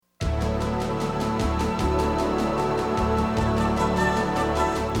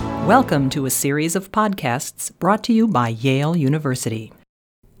Welcome to a series of podcasts brought to you by Yale University.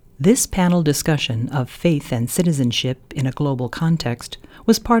 This panel discussion of faith and citizenship in a global context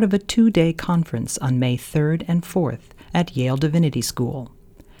was part of a two-day conference on May 3rd and 4th at Yale Divinity School.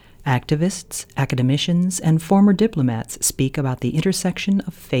 Activists, academicians, and former diplomats speak about the intersection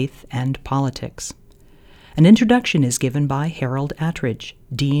of faith and politics. An introduction is given by Harold Attridge,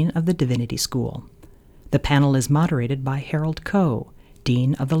 Dean of the Divinity School. The panel is moderated by Harold Coe,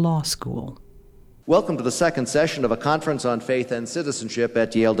 Dean of the Law School. Welcome to the second session of a conference on faith and citizenship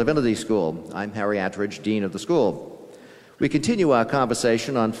at Yale Divinity School. I'm Harry Attridge, Dean of the school. We continue our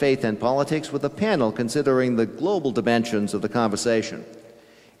conversation on faith and politics with a panel considering the global dimensions of the conversation.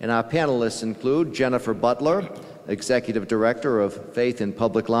 And our panelists include Jennifer Butler, Executive Director of Faith in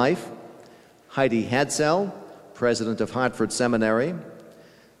Public Life, Heidi Hadsell, President of Hartford Seminary,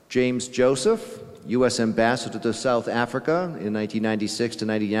 James Joseph, U.S. Ambassador to South Africa in 1996 to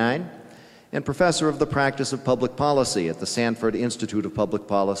 99, and Professor of the Practice of Public Policy at the Sanford Institute of Public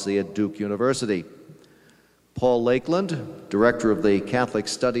Policy at Duke University. Paul Lakeland, Director of the Catholic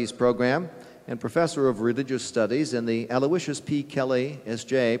Studies Program and Professor of Religious Studies, and the Aloysius P. Kelly,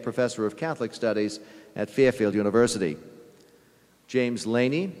 S.J., Professor of Catholic Studies at Fairfield University. James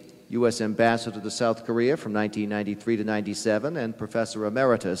Laney, U.S. Ambassador to South Korea from 1993 to 97 and Professor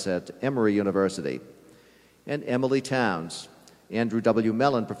Emeritus at Emory University. And Emily Towns, Andrew W.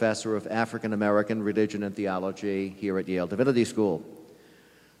 Mellon, Professor of African American Religion and Theology here at Yale Divinity School.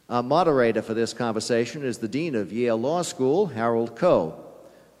 Our moderator for this conversation is the Dean of Yale Law School, Harold Coe.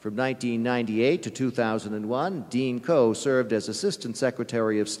 From 1998 to 2001, Dean Coe served as Assistant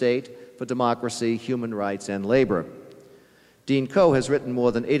Secretary of State for Democracy, Human Rights, and Labor. Dean Coe has written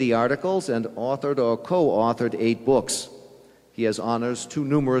more than 80 articles and authored or co-authored 8 books. He has honors too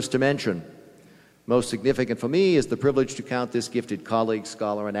numerous to mention. Most significant for me is the privilege to count this gifted colleague,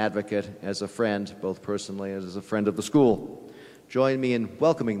 scholar, and advocate as a friend, both personally and as a friend of the school. Join me in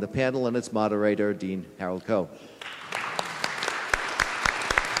welcoming the panel and its moderator, Dean Harold Coe.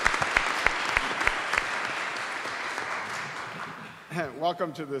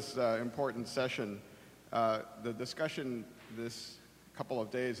 Welcome to this important session. The discussion this couple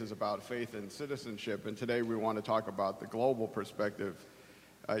of days is about faith and citizenship, and today we want to talk about the global perspective.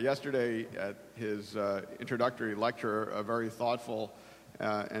 Yesterday at his introductory lecture, a very thoughtful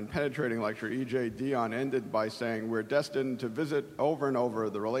and penetrating lecture, E.J. Dionne ended by saying, "We're destined to visit over and over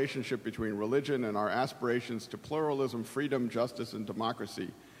the relationship between religion and our aspirations to pluralism, freedom, justice, and democracy.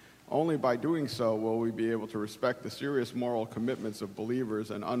 Only by doing so will we be able to respect the serious moral commitments of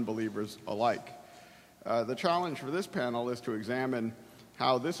believers and unbelievers alike." The challenge for this panel is to examine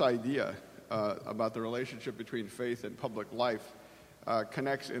how this idea about the relationship between faith and public life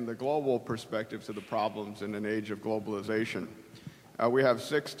connects in the global perspective to the problems in an age of globalization. We have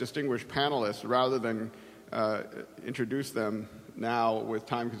 6 distinguished panelists. Rather than introduce them now with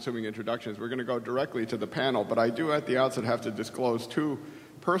time-consuming introductions, we're going to go directly to the panel, but I do at the outset have to disclose 2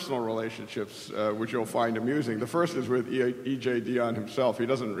 personal relationships which you'll find amusing. The first is with E.J. Dionne himself. He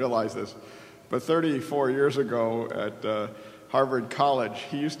doesn't realize this, but 34 years ago at Harvard College,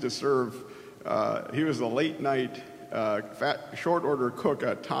 he used to serve, he was the late-night short-order cook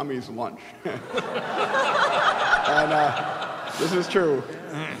at Tommy's Lunch. And this is true.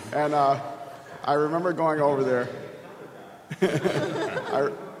 And I remember going over there.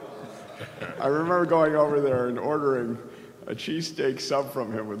 I remember going over there and ordering a cheesesteak sub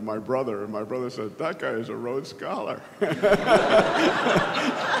from him with my brother, and my brother said, "That guy is a Rhodes Scholar."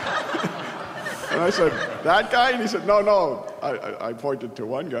 And I said, "That guy?" And he said, "No." I pointed to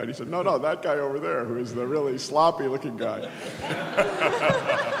one guy, and he said, No, that guy over there, who is the really sloppy-looking guy."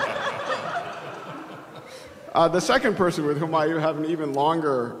 The second person with whom I have an even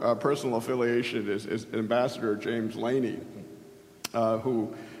longer personal affiliation is Ambassador James Laney,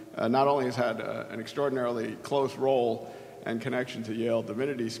 who not only has had an extraordinarily close role and connection to Yale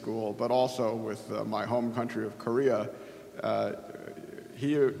Divinity School, but also with my home country of Korea.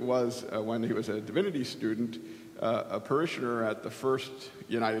 He was, when he was a divinity student, a parishioner at the First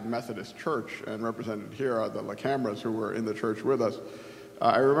United Methodist Church, and represented here are the LaCamras who were in the church with us.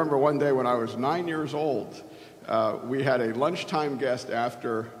 I remember one day when I was 9 years old, we had a lunchtime guest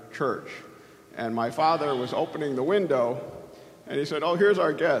after church, and my father was opening the window, and he said, "Oh, here's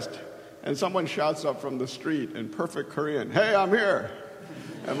our guest." And someone shouts up from the street in perfect Korean, "Hey, I'm here."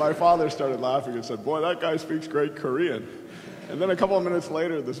 And my father started laughing and said, "Boy, that guy speaks great Korean." And then a couple of minutes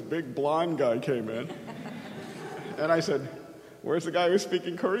later, this big blonde guy came in. And I said, "Where's the guy who's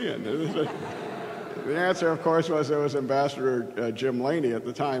speaking Korean?" And the answer, of course, was it was Ambassador Jim Laney, at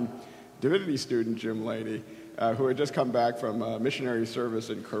the time divinity student Jim Laney. who had just come back from missionary service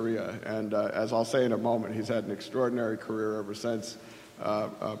in Korea. And as I'll say in a moment, he's had an extraordinary career ever since,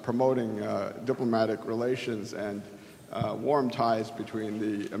 promoting diplomatic relations and warm ties between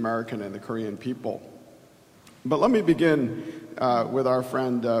the American and the Korean people. But let me begin with our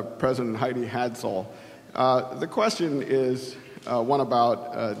friend President Heidi Hadsell. The question is one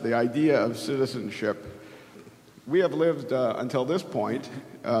about the idea of citizenship. We have lived until this point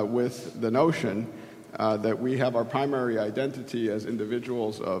with the notion that we have our primary identity as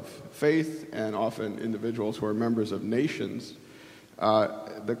individuals of faith and often individuals who are members of nations.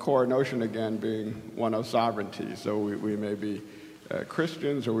 The core notion, again, being one of sovereignty. So we may be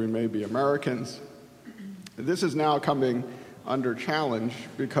Christians or we may be Americans. This is now coming under challenge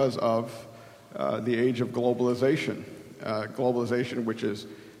because of the age of globalization. Globalization which is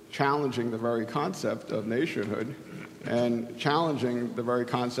challenging the very concept of nationhood and challenging the very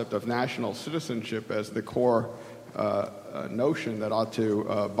concept of national citizenship as the core notion that ought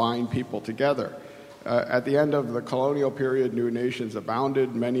to bind people together. At the end of the colonial period, new nations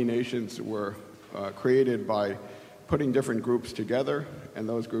abounded. Many nations were created by putting different groups together, and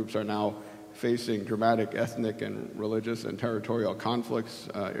those groups are now facing dramatic ethnic and religious and territorial conflicts,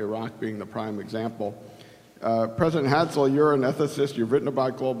 Iraq being the prime example. President Hadsell, you're an ethicist. You've written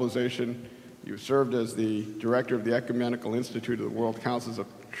about globalization. You've served as the director of the Ecumenical Institute of the World Councils of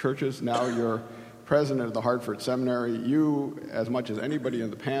Churches. Now you're president of the Hartford Seminary. You, as much as anybody in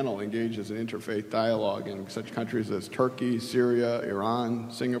the panel, engages in interfaith dialogue in such countries as Turkey, Syria, Iran,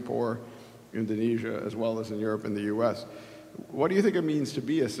 Singapore, Indonesia, as well as in Europe and the U.S. What do you think it means to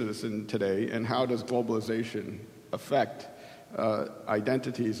be a citizen today, and how does globalization affect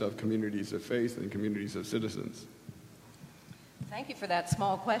identities of communities of faith and communities of citizens? Thank you for that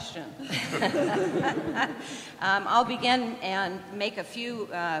small question. I'll begin and make a few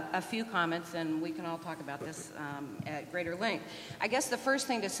comments, and we can all talk about this at greater length. I guess the first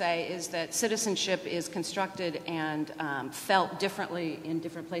thing to say is that citizenship is constructed and felt differently in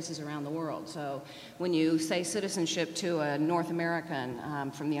different places around the world. So when you say citizenship to a North American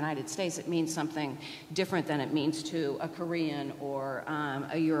from the United States, it means something different than it means to a Korean or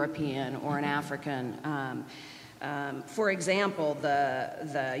a European or an African. For example,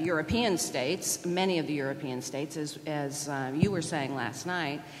 the European states, many of the European states, as you were saying last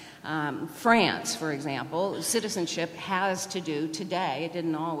night, France, for example, citizenship has to do today, it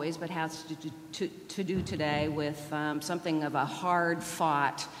didn't always, but has to do today with something of a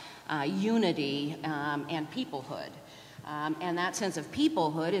hard-fought unity and peoplehood. And that sense of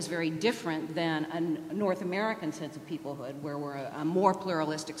peoplehood is very different than a North American sense of peoplehood, where we're a more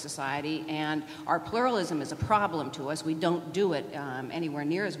pluralistic society, and our pluralism is a problem to us. We don't do it anywhere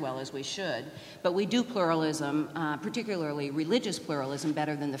near as well as we should, but we do pluralism, particularly religious pluralism,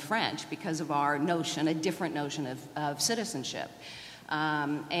 better than the French because of our notion, a different notion of citizenship.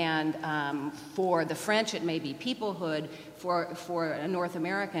 For the French, it may be peoplehood. For a North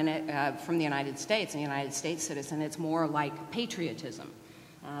American from the United States, a United States citizen, it's more like patriotism,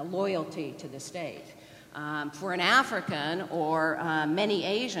 loyalty to the state. For an African or many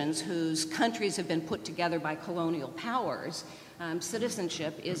Asians whose countries have been put together by colonial powers,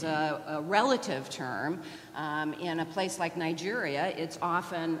 citizenship is a relative term. In a place like Nigeria, it's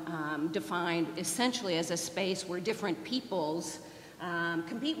often defined essentially as a space where different peoples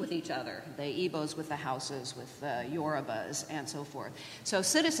compete with each other, the Igbos with the Hausas, with the Yorubas, and so forth. So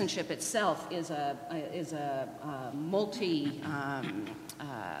citizenship itself is a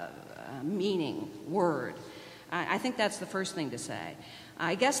multi-meaning word. I think that's the first thing to say.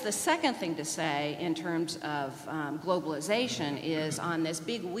 I guess the second thing to say in terms of globalization is on this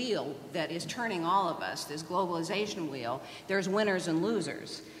big wheel that is turning all of us, this globalization wheel, there's winners and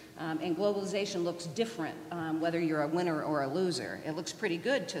losers. And globalization looks different whether you're a winner or a loser. It looks pretty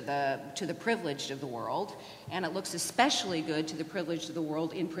good to the privileged of the world, and it looks especially good to the privileged of the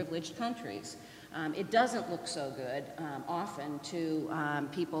world in privileged countries. It doesn't look so good often to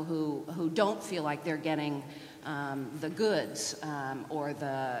people who don't feel like they're getting the goods or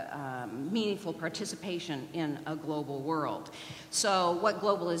the meaningful participation in a global world. So what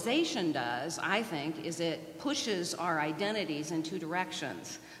globalization does, I think, is it pushes our identities in two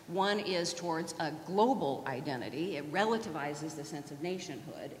directions. One is towards a global identity. It relativizes the sense of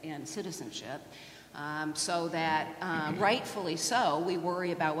nationhood and citizenship, so that, rightfully so, we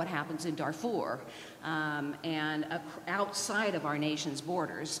worry about what happens in Darfur and outside of our nation's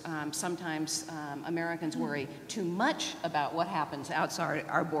borders. Sometimes Americans worry too much about what happens outside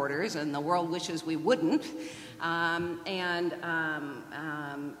our borders, and the world wishes we wouldn't. And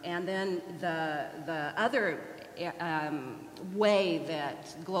then the other way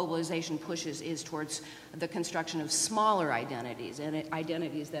that globalization pushes is towards the construction of smaller identities, and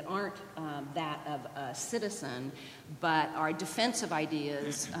identities that aren't that of a citizen, but are defensive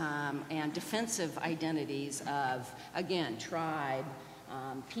ideas and defensive identities of, again, tribe,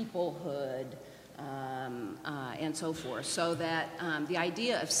 peoplehood, and so forth, so that the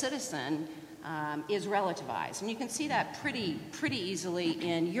idea of citizen is relativized. And you can see that pretty easily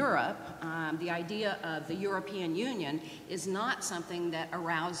in Europe. The idea of the European Union is not something that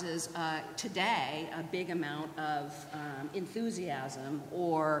arouses today a big amount of enthusiasm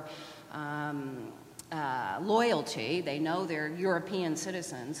or loyalty. They know they're European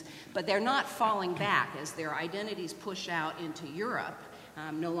citizens, but they're not falling back as their identities push out into Europe.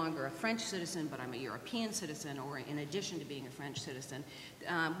 I'm no longer a French citizen, but I'm a European citizen, or in addition to being a French citizen.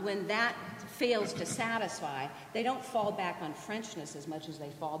 When that fails to satisfy, they don't fall back on Frenchness as much as they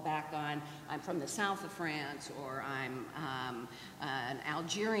fall back on, I'm from the south of France, or I'm an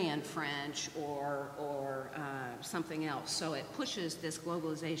Algerian French, or something else. So it pushes, this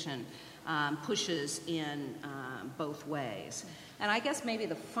globalization pushes in both ways. And I guess maybe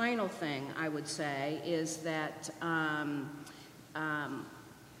the final thing I would say is that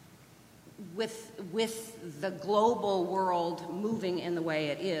with the global world moving in the way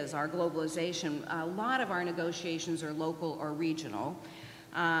it is, our globalization, a lot of our negotiations are local or regional.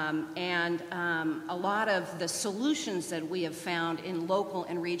 And a lot of the solutions that we have found in local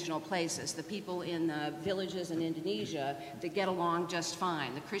and regional places, the people in the villages in Indonesia that get along just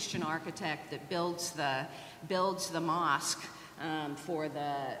fine, the Christian architect that builds the mosque for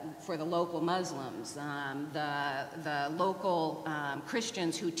the local Muslims, the local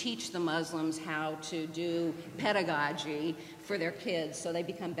Christians who teach the Muslims how to do pedagogy for their kids so they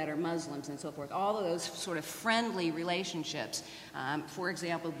become better Muslims and so forth. All of those sort of friendly relationships, for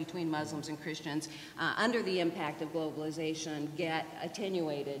example, between Muslims and Christians, under the impact of globalization get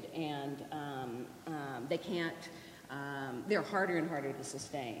attenuated, and they can't, they're harder and harder to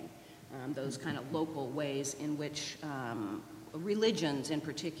sustain. Those kind of local ways in which religions in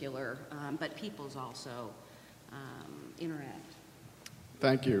particular, but peoples also interact.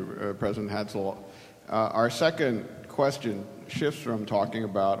 Thank you, President Hatzel. Our second question shifts from talking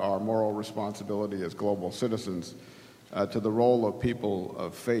about our moral responsibility as global citizens to the role of people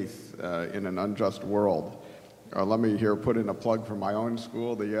of faith in an unjust world. Let me here put in a plug for my own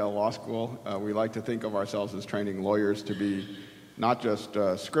school, the Yale Law School. We like to think of ourselves as training lawyers to be not just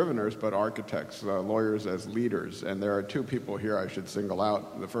scriveners, but architects, lawyers as leaders. And there are two people here I should single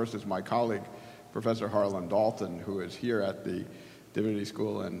out. The first is my colleague, Professor Harlan Dalton, who is here at the Divinity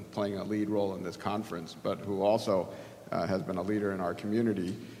School and playing a lead role in this conference, but who also has been a leader in our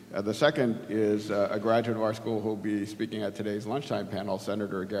community. The second is a graduate of our school who will be speaking at today's lunchtime panel,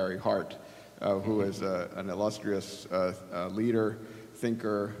 Senator Gary Hart, who is an illustrious leader,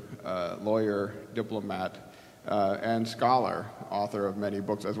 thinker, lawyer, diplomat, and scholar, author of many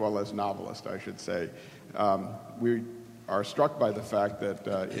books, as well as novelist, I should say. We are struck by the fact that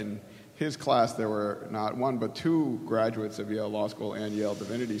in his class there were not one but two graduates of Yale Law School and Yale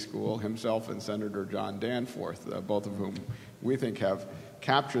Divinity School, himself and Senator John Danforth, both of whom we think have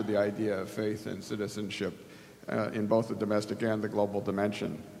captured the idea of faith and citizenship in both the domestic and the global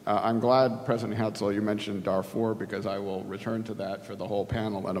dimension. I'm glad, President Hatzel, you mentioned Darfur, because I will return to that for the whole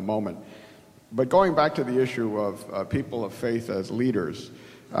panel in a moment. But going back to the issue of people of faith as leaders,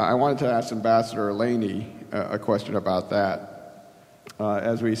 I wanted to ask Ambassador Laney a question about that.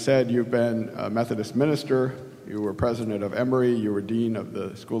 As we said, you've been a Methodist minister, you were president of Emory, you were dean of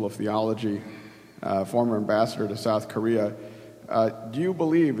the School of Theology, former ambassador to South Korea. Do you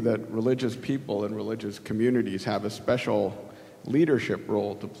believe that religious people and religious communities have a special leadership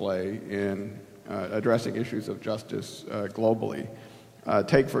role to play in addressing issues of justice globally?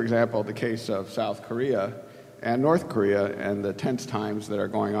 Take, for example, the case of South Korea and North Korea and the tense times that are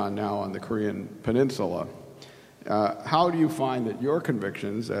going on now on the Korean Peninsula. How do you find that your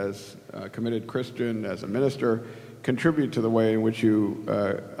convictions as a committed Christian, as a minister, contribute to the way in which you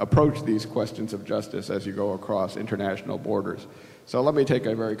approach these questions of justice as you go across international borders? So let me take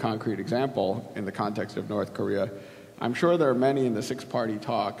a very concrete example in the context of North Korea. I'm sure there are many in the six-party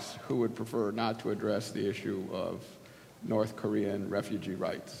talks who would prefer not to address the issue of North Korean refugee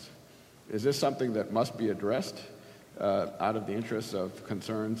rights. Is this something that must be addressed out of the interests of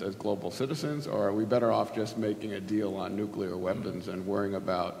concerns as global citizens, or are we better off just making a deal on nuclear weapons and worrying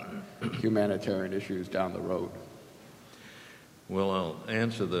about humanitarian issues down the road? Well, I'll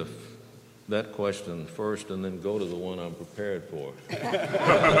answer that question first and then go to the one I'm prepared for.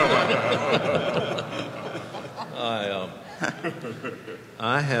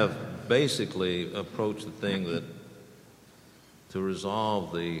 I have basically approach the thing that to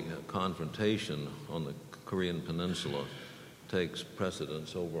resolve the confrontation on the Korean Peninsula takes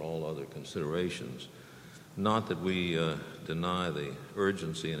precedence over all other considerations. Not that we deny the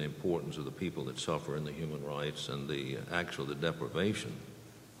urgency and importance of the people that suffer and the human rights and the deprivation,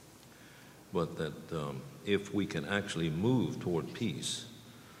 but that if we can actually move toward peace,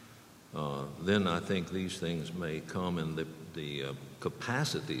 then I think these things may come, and the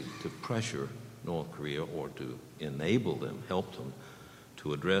capacity to pressure North Korea or to enable them, help them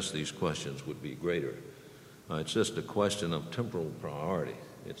to address these questions would be greater. It's just a question of temporal priority.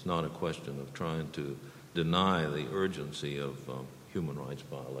 It's not a question of trying to deny the urgency of human rights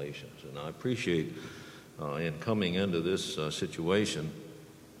violations. And I appreciate in coming into this situation,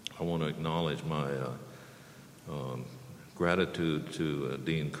 I want to acknowledge my gratitude to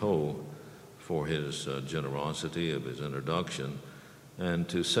Dean Coe for his generosity of his introduction, and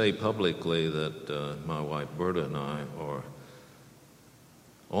to say publicly that my wife Berta and I are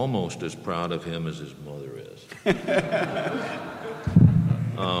almost as proud of him as his mother is.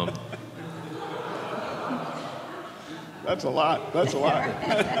 That's a lot. That's a lot.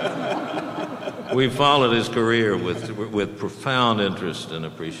 We followed his career with profound interest and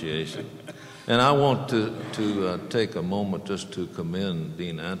appreciation. And I want to take a moment just to commend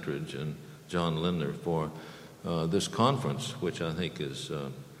Dean Attridge and John Lindner for this conference, which I think is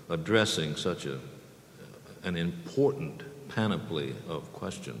addressing such an important panoply of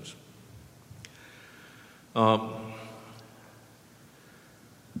questions.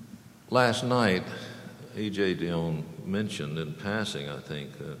 Last night, E.J. Dionne mentioned in passing, I think,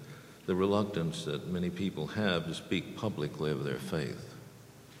 the reluctance that many people have to speak publicly of their faith.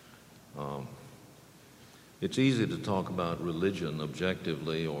 It's easy to talk about religion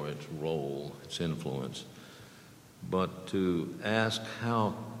objectively or its role, its influence, but to ask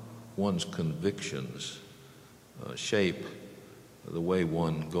how one's convictions shape the way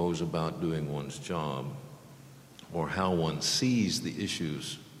one goes about doing one's job, or how one sees the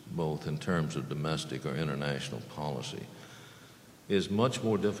issues both in terms of domestic or international policy, is much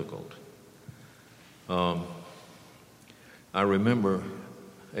more difficult. I remember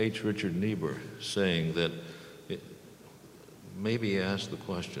H. Richard Niebuhr saying that maybe he asked the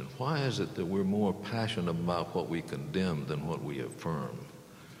question, why is it that we're more passionate about what we condemn than what we affirm?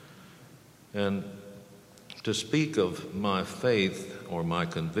 And to speak of my faith or my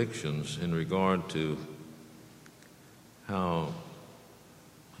convictions in regard to how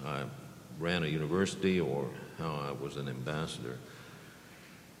I ran a university or how I was an ambassador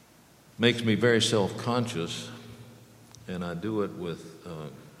makes me very self-conscious, and I do it with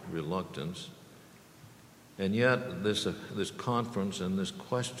reluctance. And yet this conference and this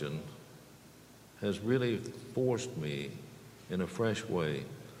question has really forced me in a fresh way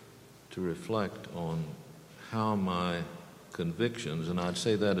to reflect on how my convictions, and I'd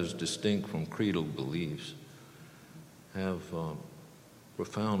say that is distinct from creedal beliefs, have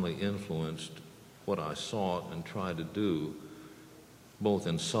profoundly influenced what I sought and tried to do, both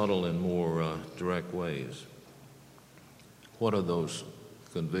in subtle and more direct ways. What are those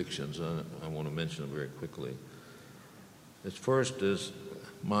convictions? I want to mention them very quickly. First is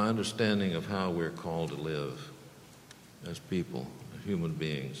my understanding of how we're called to live as people, as human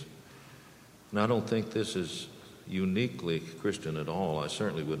beings. And I don't think this is uniquely Christian at all. I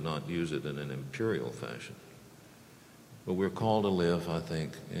certainly would not use it in an imperial fashion. But we're called to live, I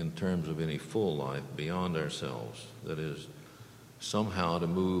think, in terms of any full life beyond ourselves. That is, somehow to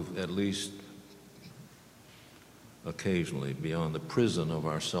move at least occasionally beyond the prison of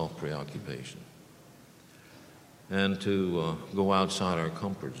our self-preoccupation, and to go outside our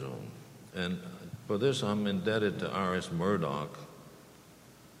comfort zone. And for this, I'm indebted to Iris Murdoch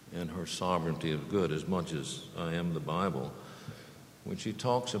and her Sovereignty of Good as much as I am the Bible, when she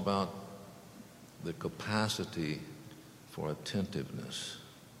talks about the capacity for attentiveness.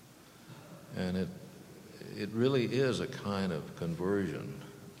 And it really is a kind of conversion,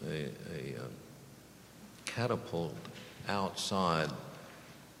 a catapult outside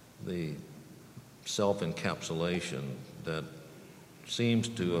the self-encapsulation that seems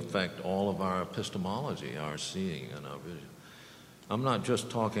to affect all of our epistemology, our seeing and our vision. I'm not just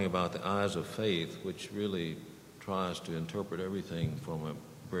talking about the eyes of faith, which really tries to interpret everything from a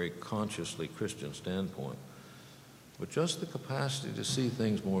very consciously Christian standpoint, but just the capacity to see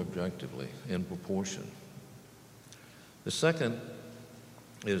things more objectively in proportion. The second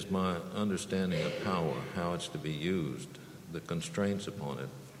is my understanding of power, how it's to be used, the constraints upon it.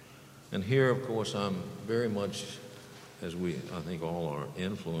 And here, of course, I'm very much, as I think all are,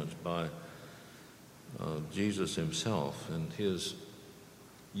 influenced by Jesus himself and his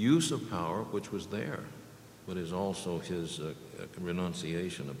use of power, which was there, but is also his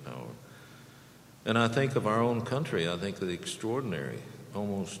renunciation of power. And I think of our own country. I think of the extraordinary,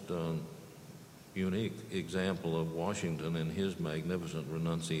 almost unique example of Washington and his magnificent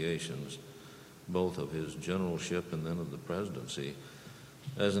renunciations, both of his generalship and then of the presidency,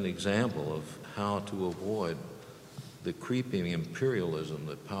 as an example of how to avoid the creeping imperialism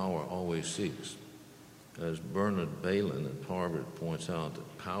that power always seeks. As Bernard Bailyn at Harvard points out,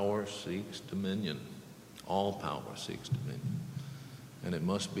 that power seeks dominion. All power seeks dominion. And it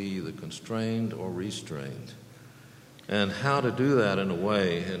must be either constrained or restrained. And how to do that in a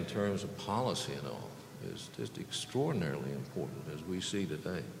way, in terms of policy and all, is just extraordinarily important, as we see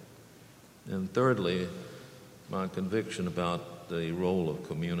today. And thirdly, my conviction about the role of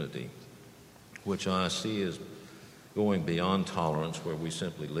community, which I see as going beyond tolerance, where we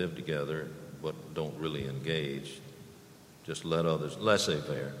simply live together but don't really engage, just let others,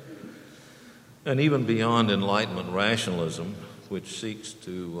 laissez-faire. And even beyond Enlightenment rationalism, which seeks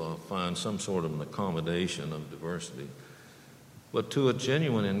to find some sort of an accommodation of diversity, but to a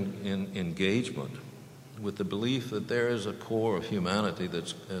genuine engagement with the belief that there is a core of humanity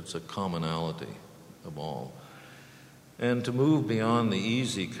that's a commonality of all. And to move beyond the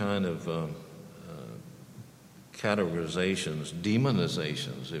easy kind of categorizations,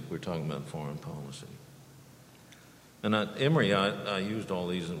 demonizations, if we're talking about foreign policy. And at Emory, I used all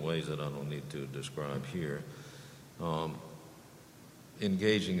these in ways that I don't need to describe here.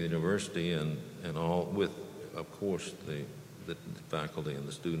 Engaging the university and all with, of course, the faculty and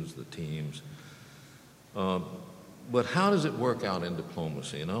the students, the teams. But how does it work out in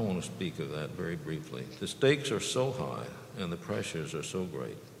diplomacy? And I want to speak of that very briefly. The stakes are so high and the pressures are so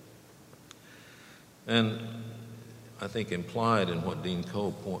great. And I think implied in what Dean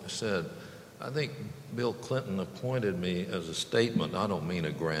Coe said, I think Bill Clinton appointed me as a statement. I don't mean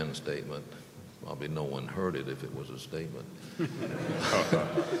a grand statement. Probably no one heard it if it was a statement.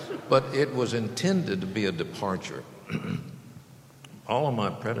 But it was intended to be a departure. All of my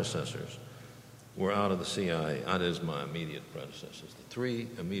predecessors were out of the CIA. That is, my immediate predecessors. The three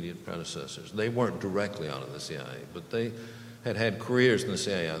immediate predecessors. They weren't directly out of the CIA, but they had had careers in the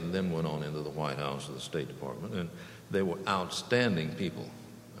CIA and then went on into the White House or the State Department. And they were outstanding people.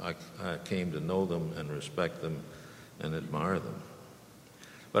 I came to know them and respect them and admire them.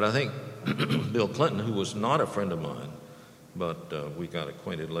 But I think Bill Clinton, who was not a friend of mine, but we got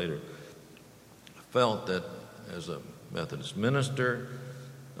acquainted later, felt that as a Methodist minister,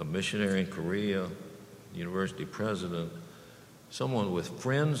 a missionary in Korea, university president, someone with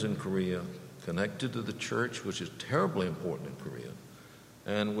friends in Korea, connected to the church, which is terribly important in Korea,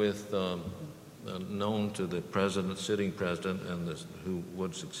 and with known to the president, sitting president, and who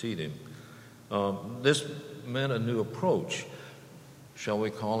would succeed him. This meant a new approach, shall we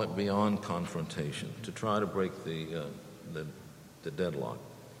call it, beyond confrontation, to try to break the deadlock.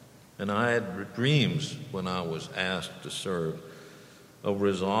 And I had dreams when I was asked to serve of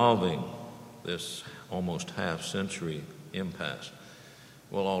resolving this almost half-century impasse.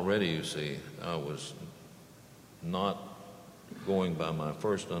 Well, already, you see, I was not going by my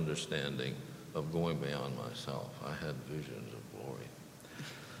first understanding of going beyond myself. I had visions of glory.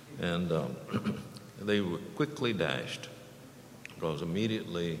 And they were quickly dashed, because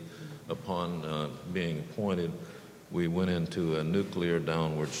immediately upon being appointed, we went into a nuclear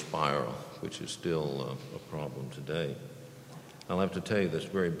downward spiral, which is still a problem today. I'll have to tell you this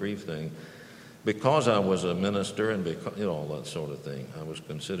very brief thing. Because I was a minister and because, all that sort of thing, I was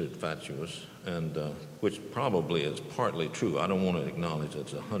considered fatuous, and which probably is partly true. I don't want to acknowledge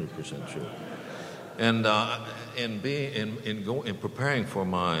that's 100% true. And in preparing for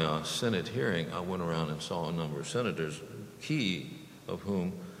my Senate hearing, I went around and saw a number of senators,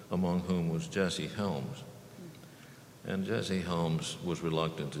 among whom was Jesse Helms. And Jesse Helms was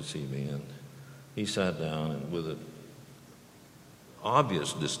reluctant to see me, and he sat down and with an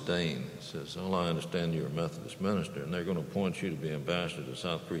obvious disdain says, "Well, I understand you're a Methodist minister, and they're going to appoint you to be ambassador to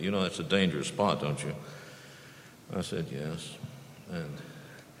South Korea. You know that's a dangerous spot, don't you?" I said, "Yes."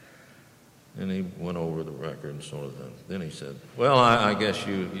 And he went over the record and sort of thing. Then he said, "Well, I guess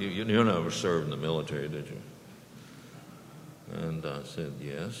you never served in the military, did you?" And I said,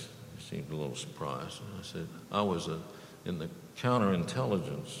 "Yes." He seemed a little surprised. And I said, "I was in the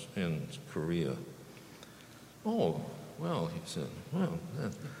counterintelligence in Korea." "Oh, well," he said, "well,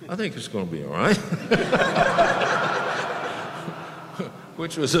 I think it's going to be all right."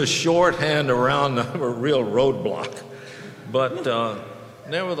 Which was a shorthand around a real roadblock. But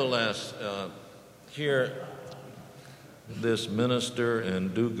nevertheless, here this minister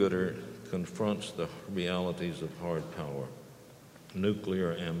and do-gooder confronts the realities of hard power.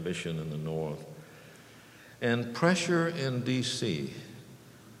 nuclear ambition in the North, and pressure in D.C.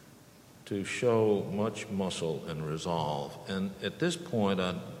 to show much muscle and resolve. And at this point,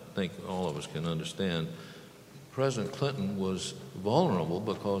 I think all of us can understand, President Clinton was vulnerable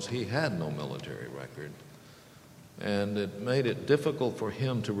because he had no military record. And it made it difficult for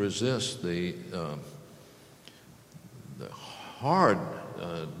him to resist the hard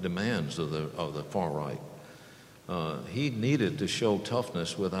demands of the far right. He needed to show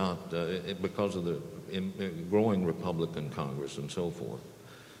toughness because of the growing Republican Congress and so forth.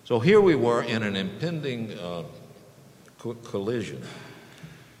 So here we were in an impending collision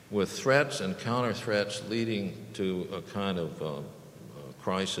with threats and counter-threats leading to a kind of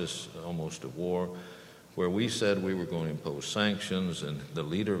crisis, almost a war, where we said we were going to impose sanctions, and the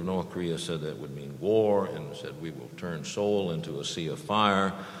leader of North Korea said that would mean war, and said we will turn Seoul into a sea of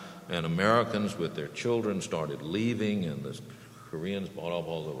fire, and Americans with their children started leaving, and the Koreans bought up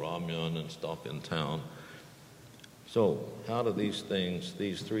all the ramyun and stuff in town. So how do these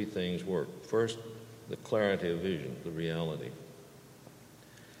three things work? First, the clarity of vision, the reality.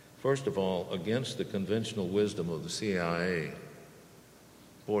 First of all, against the conventional wisdom of the CIA,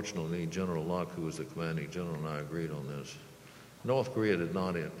 fortunately, General Locke, who was the commanding general, and I agreed on this, North Korea did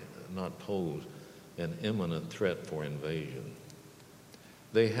not pose an imminent threat for invasion.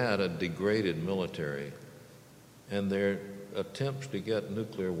 They had a degraded military, and their attempts to get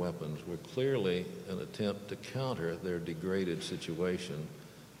nuclear weapons were clearly an attempt to counter their degraded situation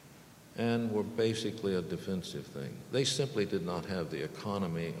and were basically a defensive thing. They simply did not have the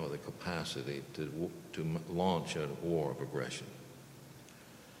economy or the capacity to launch a war of aggression.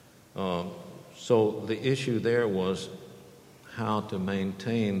 So the issue there was how to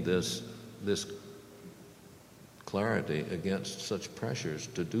maintain this clarity against such pressures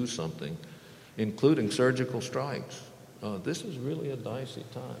to do something, including surgical strikes. This was really a dicey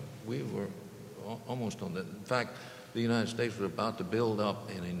time. We were almost on that. In fact, the United States was about to build up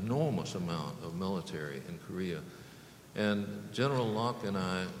an enormous amount of military in Korea. And General Locke and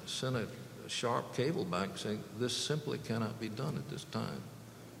I sent a sharp cable back saying, this simply cannot be done at this time.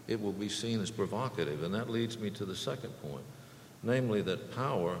 It will be seen as provocative. And that leads me to the second point, namely that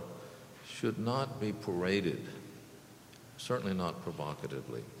power should not be paraded, certainly not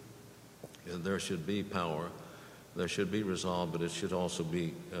provocatively. There should be power. There should be resolve, but it should also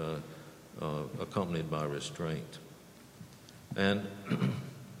be accompanied by restraint. And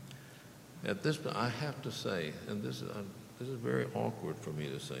at this point, I have to say, and this is very awkward for me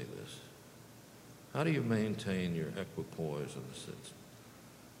to say this, how do you maintain your equipoise in the sense?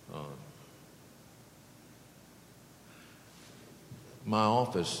 My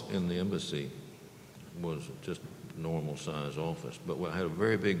office in the embassy was just a normal-sized office, but I had a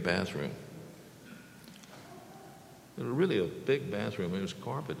very big bathroom. It was really a big bathroom. It was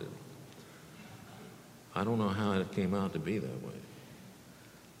carpeted. I don't know how it came out to be that way.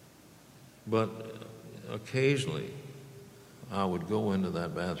 But occasionally, I would go into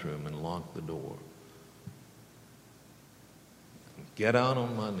that bathroom and lock the door, get out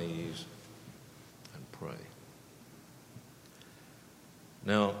on my knees, and pray.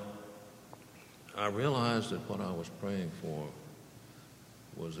 Now, I realized that what I was praying for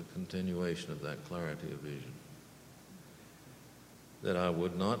was a continuation of that clarity of vision, that I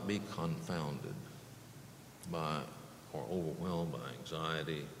would not be confounded by or overwhelmed by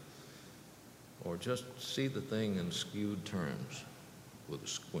anxiety or just see the thing in skewed terms with a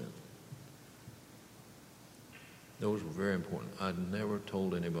squint. Those were very important. I never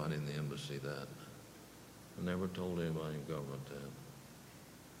told anybody in the embassy that. I never told anybody in government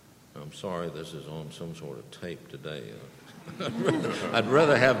that. I'm sorry this is on some sort of tape today. I'd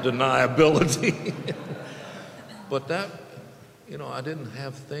rather have deniability. But that, I didn't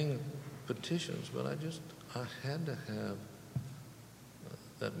have petitions, but I had to have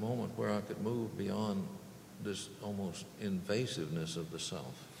that moment where I could move beyond this almost invasiveness of the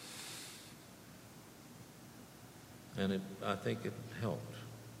self. And I think it helped.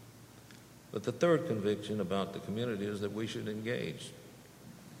 But the third conviction about the community is that we should engage,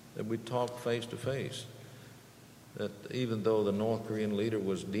 that we talk face to face, that even though the North Korean leader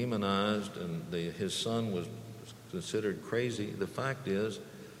was demonized and his son was considered crazy, the fact is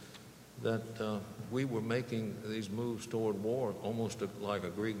that we were making these moves toward war almost like a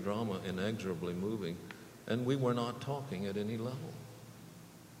Greek drama, inexorably moving, and we were not talking at any level.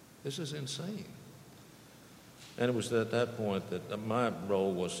 This is insane. And it was at that point that my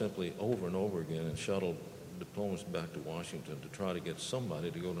role was simply over and over again and shuttle diplomats back to Washington to try to get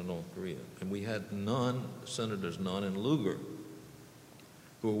somebody to go to North Korea. And we had none, Senators Nunn and Lugar,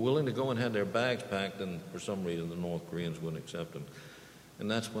 who were willing to go and had their bags packed, and for some reason the North Koreans wouldn't accept them. And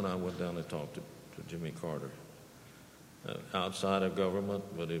that's when I went down and talked to Jimmy Carter. Outside of government,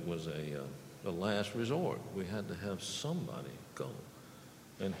 but it was a last resort. We had to have somebody go.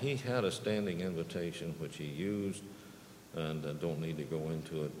 And he had a standing invitation, which he used, and I don't need to go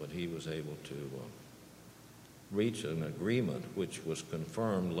into it, but he was able to reach an agreement, which was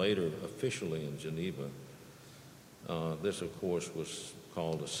confirmed later officially in Geneva. This, of course, was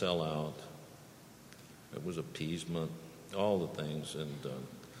called a sellout. It was appeasement, all the things, and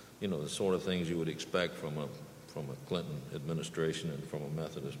the sort of things you would expect from a Clinton administration and from a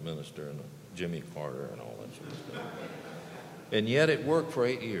Methodist minister and a Jimmy Carter and all that sort of stuff. And yet it worked for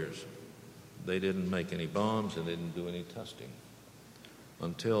 8 years. They didn't make any bombs and they didn't do any testing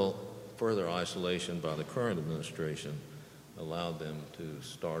until further isolation by the current administration allowed them to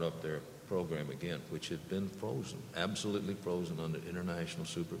start up their program again, which had been frozen, absolutely frozen under international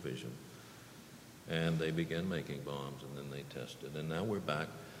supervision. And they began making bombs, and then they tested. And now we're back.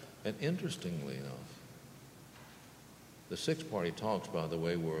 And interestingly enough, the six-party talks, by the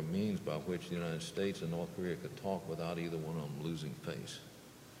way, were a means by which the United States and North Korea could talk without either one of them losing face.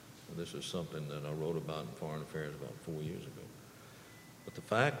 And this is something that I wrote about in Foreign Affairs about 4 years ago. But the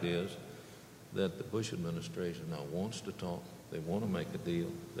fact is that the Bush administration now wants to talk. They want to make a deal.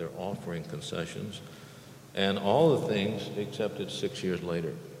 They're offering concessions. And all the things, except it's 6 years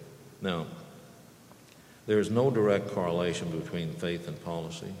later. Now, there is no direct correlation between faith and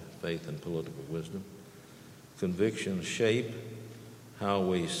policy, faith and political wisdom. Convictions shape how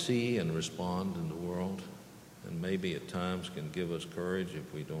we see and respond in the world, and maybe at times can give us courage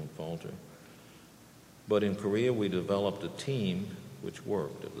if we don't falter. But in Korea, we developed a team which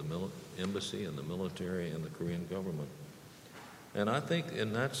worked of the embassy and the military and the Korean government. And I think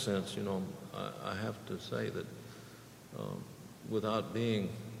in that sense, I have to say that without being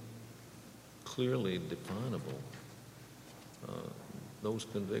clearly definable, those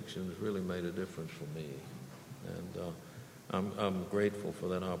convictions really made a difference for me. And I'm grateful for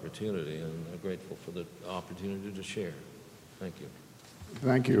that opportunity, and I'm grateful for the opportunity to share. Thank you.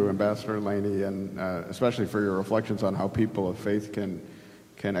 Thank you, Ambassador Laney, and especially for your reflections on how people of faith can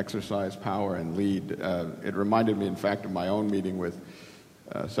exercise power and lead. It reminded me, in fact, of my own meeting with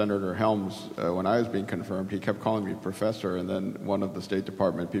Senator Helms when I was being confirmed. He kept calling me professor, and then one of the State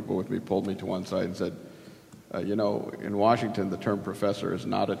Department people with me pulled me to one side and said, in Washington, the term professor is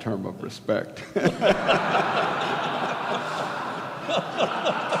not a term of respect.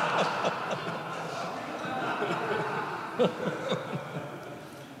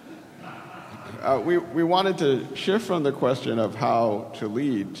 We wanted to shift from the question of how to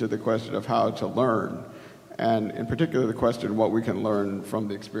lead to the question of how to learn, and in particular the question what we can learn from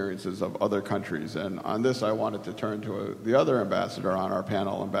the experiences of other countries. And on this, I wanted to turn to the other ambassador on our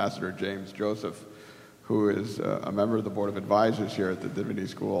panel, Ambassador James Joseph, who is a member of the Board of Advisors here at the Divinity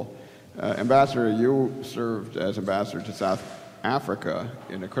School. Ambassador, you served as ambassador to South Africa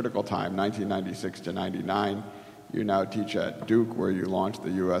in a critical time, 1996 to 99. You now teach at Duke, where you launched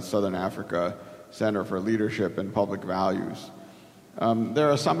the U.S. Southern Africa Center for Leadership and Public Values. There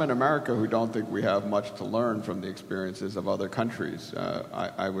are some in America who don't think we have much to learn from the experiences of other countries.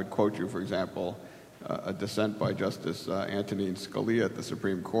 I would quote you, for example, a dissent by Justice Antonin Scalia at the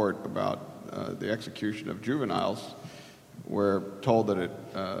Supreme Court about the execution of juveniles. We're told that it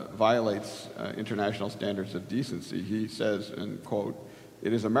violates international standards of decency. He says, and quote,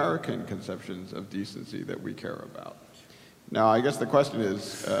 "It is American conceptions of decency that we care about." Now, I guess the question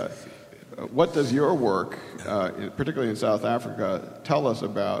is, what does your work, particularly in South Africa, tell us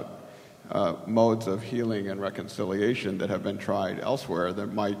about modes of healing and reconciliation that have been tried elsewhere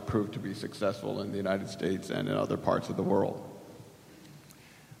that might prove to be successful in the United States and in other parts of the world?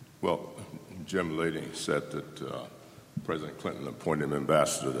 Well, Jim Laney said that President Clinton appointed him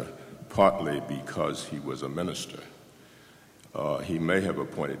ambassador partly because he was a minister. He may have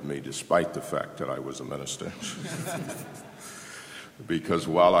appointed me despite the fact that I was a minister. Because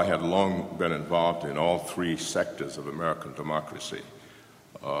while I had long been involved in all three sectors of American democracy,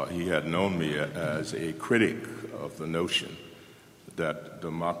 he had known me as a critic of the notion that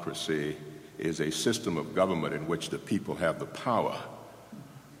democracy is a system of government in which the people have the power.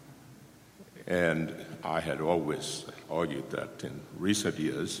 And I had always argued that in recent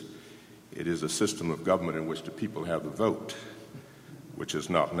years, it is a system of government in which the people have the vote, which is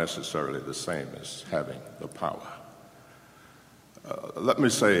not necessarily the same as having the power. Let me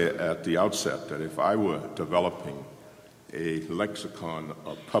say at the outset that if I were developing a lexicon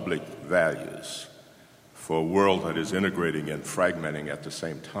of public values for a world that is integrating and fragmenting at the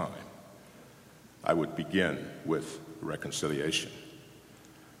same time, I would begin with reconciliation.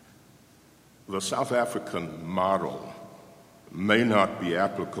 The South African model may not be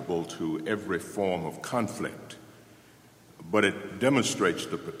applicable to every form of conflict, but it demonstrates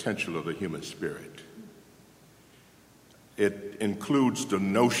the potential of the human spirit. It includes the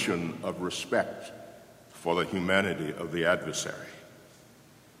notion of respect for the humanity of the adversary.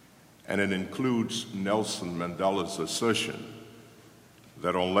 And it includes Nelson Mandela's assertion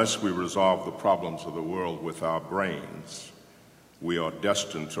that unless we resolve the problems of the world with our brains, we are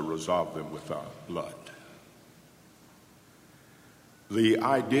destined to resolve them with our blood. The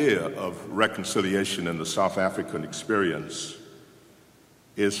idea of reconciliation in the South African experience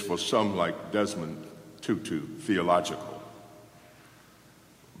is, for some like Desmond Tutu, theological.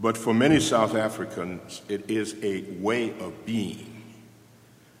 But for many South Africans, it is a way of being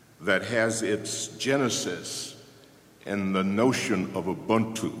that has its genesis in the notion of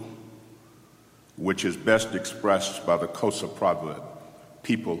Ubuntu, which is best expressed by the Xhosa proverb,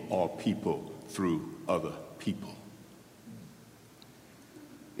 people are people through other people.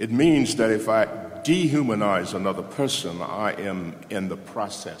 It means that if I dehumanize another person, I am in the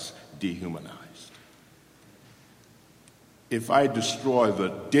process dehumanized. If I destroy the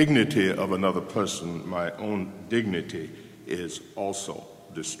dignity of another person, my own dignity is also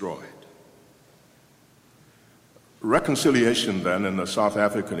destroyed. Reconciliation, then, in the South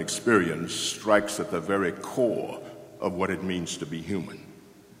African experience strikes at the very core of what it means to be human.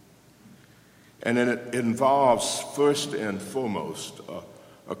 And it involves, first and foremost,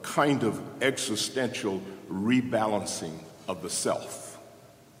 a kind of existential rebalancing of the self.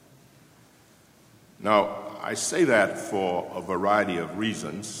 Now, I say that for a variety of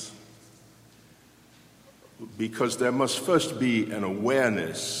reasons, because there must first be an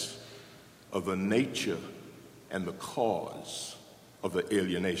awareness of the nature and the cause of the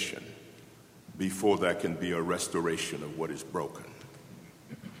alienation before there can be a restoration of what is broken.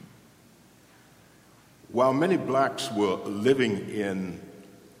 While many blacks were living in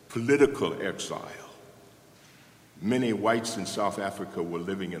political exile, many whites in South Africa were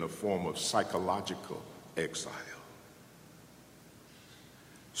living in a form of psychological exile.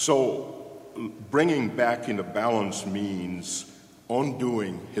 So bringing back into balance means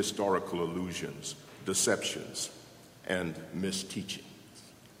undoing historical illusions, deceptions, and misteachings.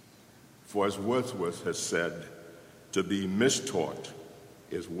 For as Wordsworth has said, to be mistaught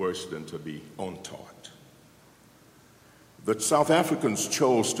is worse than to be untaught. The South Africans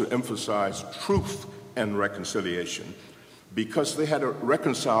chose to emphasize truth and reconciliation because they had to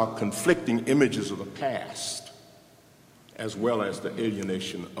reconcile conflicting images of the past as well as the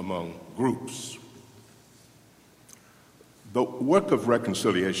alienation among groups. The work of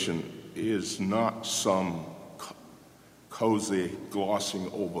reconciliation is not some cozy glossing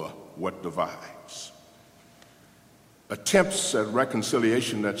over what divides. Attempts at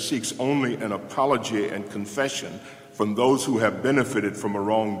reconciliation that seeks only an apology and confession from those who have benefited from a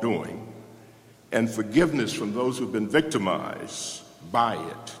wrongdoing and forgiveness from those who've been victimized by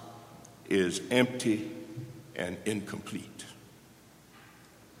it is empty and incomplete.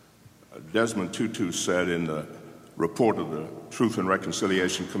 Desmond Tutu said in the report of the Truth and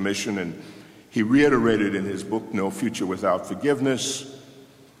Reconciliation Commission, and he reiterated in his book, No Future Without Forgiveness,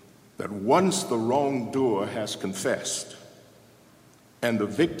 that once the wrongdoer has confessed and the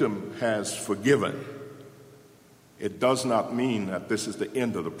victim has forgiven, it does not mean that this is the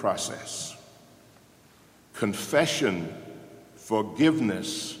end of the process. Confession,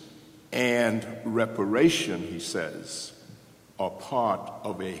 forgiveness, and reparation, he says, are part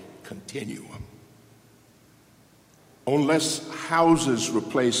of a continuum. Unless houses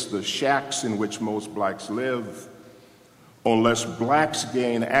replace the shacks in which most blacks live, unless blacks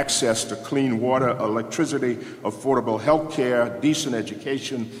gain access to clean water, electricity, affordable health care, decent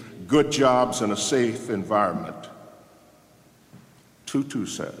education, good jobs, and a safe environment, Tutu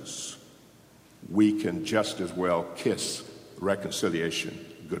says, we can just as well kiss reconciliation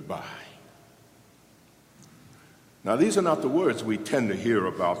goodbye. Now, these are not the words we tend to hear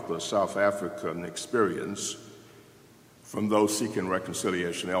about the South African experience from those seeking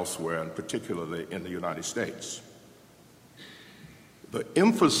reconciliation elsewhere, and particularly in the United States. The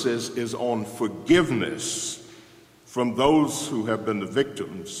emphasis is on forgiveness from those who have been the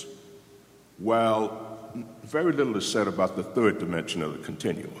victims, while very little is said about the third dimension of the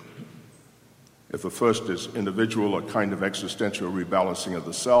continuum. If the first is individual, a kind of existential rebalancing of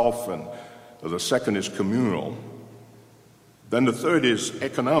the self, and the second is communal, then the third is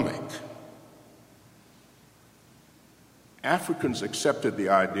economic. Africans accepted the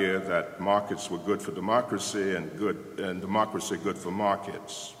idea that markets were good for democracy and democracy good for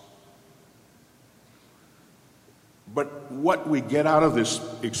markets. But what we get out of this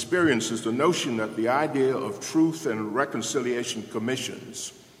experience is the notion that the idea of truth and reconciliation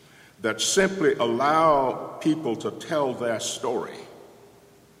commissions that simply allow people to tell their story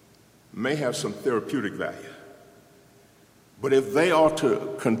may have some therapeutic value. But if they are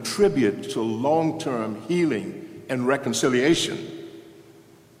to contribute to long-term healing and reconciliation,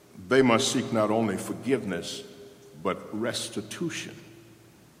 they must seek not only forgiveness, but restitution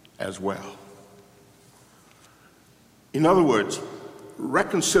as well. In other words,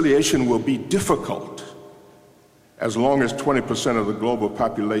 reconciliation will be difficult as long as 20% of the global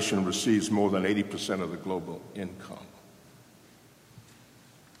population receives more than 80% of the global income.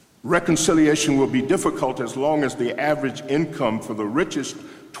 Reconciliation will be difficult as long as the average income for the richest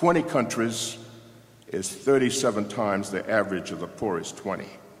 20 countries is 37 times the average of the poorest 20.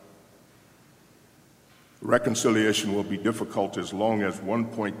 Reconciliation will be difficult as long as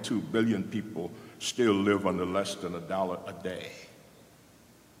 1.2 billion people still live under less than $1 a day,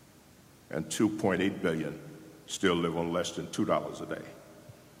 and 2.8 billion still live on less than $2 a day.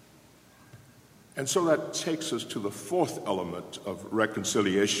 And so that takes us to the fourth element of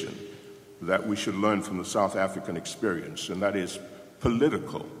reconciliation that we should learn from the South African experience, and that is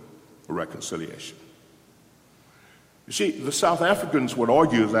political reconciliation. You see, the South Africans would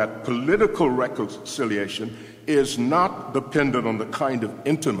argue that political reconciliation is not dependent on the kind of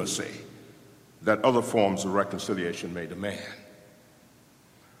intimacy that other forms of reconciliation may demand.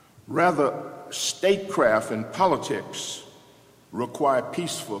 Rather, statecraft and politics require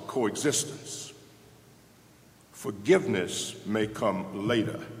peaceful coexistence. Forgiveness may come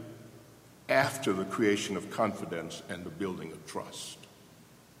later, after the creation of confidence and the building of trust.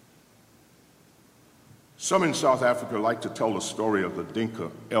 Some in South Africa like to tell the story of the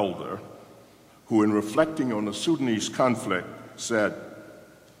Dinka elder who, in reflecting on the Sudanese conflict, said,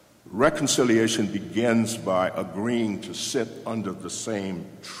 "Reconciliation begins by agreeing to sit under the same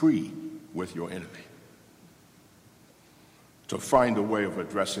tree with your enemy, to find a way of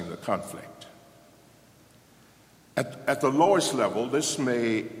addressing the conflict." At the lowest level, this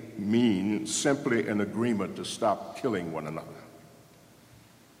may mean simply an agreement to stop killing one another.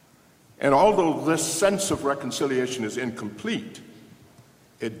 And although this sense of reconciliation is incomplete,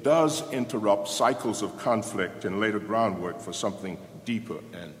 it does interrupt cycles of conflict and lay the groundwork for something deeper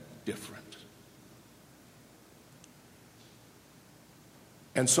and different.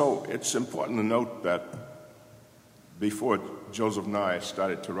 And so it's important to note that before Joseph Nye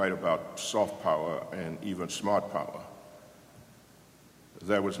started to write about soft power and even smart power,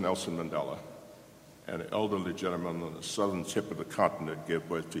 there was Nelson Mandela, an elderly gentleman on the southern tip of the continent gave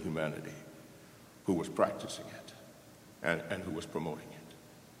birth to humanity, who was practicing it and who was promoting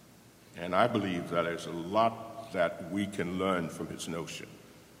it. And I believe that there's a lot that we can learn from his notion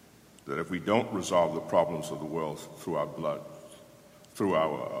that if we don't resolve the problems of the world through our blood, through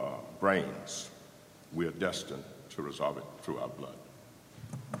our brains, we are destined to resolve it through our blood.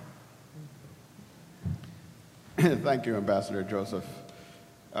 Thank you, Ambassador Joseph.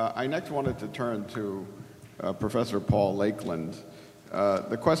 I next wanted to turn to Professor Paul Lakeland.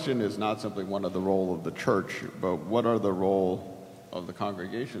 The question is not simply one of the role of the church, but what are the role of the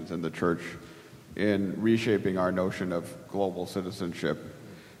congregations in the church in reshaping our notion of global citizenship?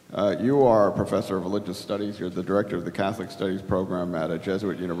 You are a professor of religious studies. You're the director of the Catholic Studies program at a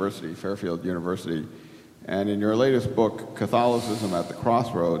Jesuit university, Fairfield University. And in your latest book, Catholicism at the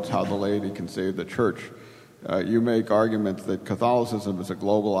Crossroads, How the Laity Can Save the Church, you make arguments that Catholicism is a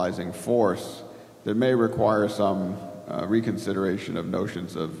globalizing force that may require some reconsideration of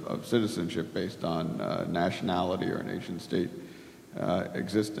notions of citizenship based on nationality or nation-state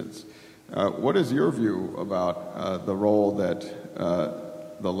existence. What is your view about the role that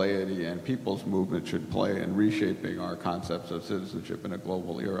the laity and people's movement should play in reshaping our concepts of citizenship in a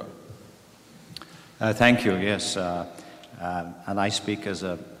global era? Thank you, yes. And I speak as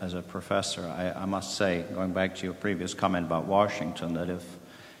a professor. I must say, going back to your previous comment about Washington, that if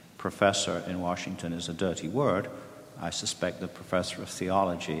professor in Washington is a dirty word, I suspect that professor of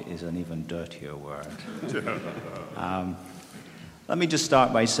theology is an even dirtier word. Let me just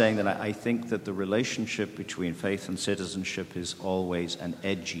start by saying that I think that the relationship between faith and citizenship is always an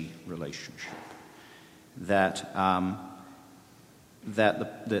edgy relationship. That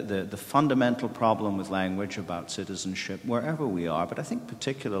the fundamental problem with language about citizenship, wherever we are, but I think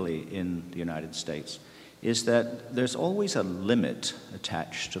particularly in the United States, is that there's always a limit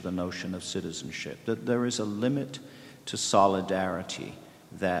attached to the notion of citizenship, that there is a limit to solidarity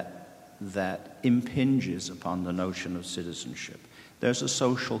that impinges upon the notion of citizenship. There's a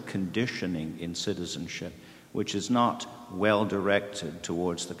social conditioning in citizenship which is not well directed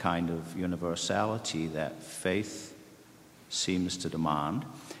towards the kind of universality that faith seems to demand,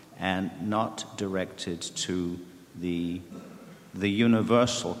 and not directed to the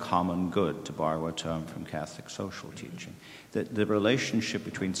universal common good, to borrow a term from Catholic social teaching. The relationship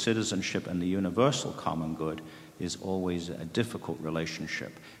between citizenship and the universal common good is always a difficult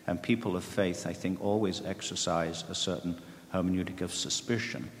relationship, and people of faith, I think, always exercise a certain hermeneutic of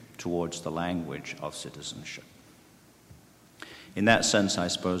suspicion towards the language of citizenship. In that sense, I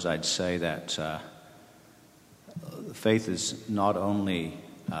suppose I'd say that faith is not only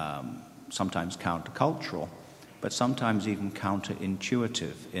sometimes countercultural, but sometimes even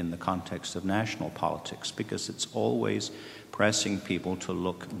counterintuitive in the context of national politics, because it's always pressing people to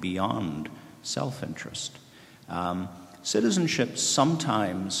look beyond self-interest. Citizenship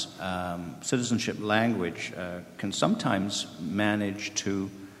language can sometimes manage to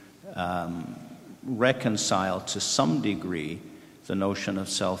reconcile to some degree the notion of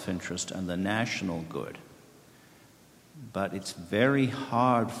self-interest and the national good. But it's very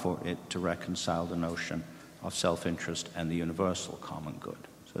hard for it to reconcile the notion of self-interest and the universal common good.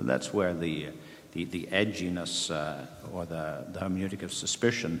 So that's where the edginess or the hermeneutic of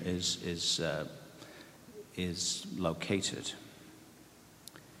suspicion is located.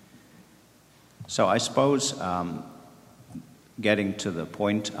 So I suppose getting to the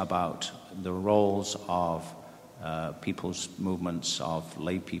point about the roles of people's movements, of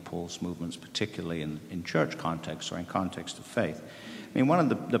lay people's movements, particularly in church context or in context of faith. I mean,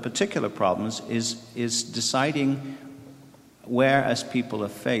 one of the particular problems is deciding where, as people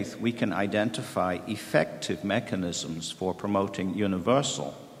of faith, we can identify effective mechanisms for promoting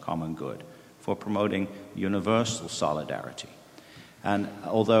universal common good, for promoting universal solidarity. And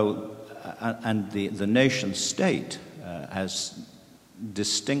although the nation state has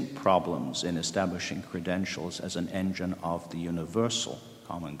distinct problems in establishing credentials as an engine of the universal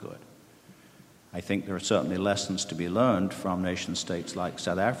common good, I think there are certainly lessons to be learned from nation states like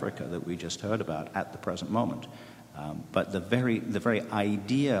South Africa that we just heard about at the present moment. But the very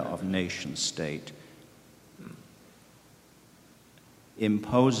idea of nation state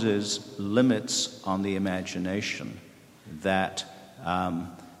imposes limits on the imagination that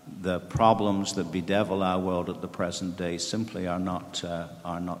the problems that bedevil our world at the present day simply are not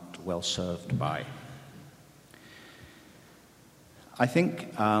well served by. I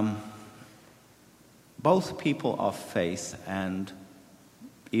think both people of faith and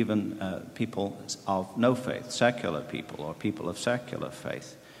even people of no faith, secular people or people of secular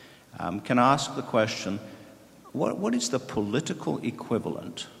faith, can ask the question, what is the political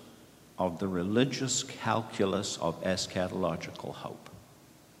equivalent of the religious calculus of eschatological hope?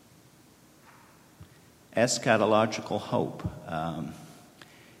 Eschatological hope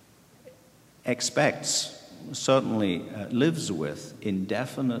expects, certainly lives with,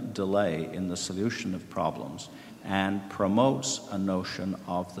 indefinite delay in the solution of problems and promotes a notion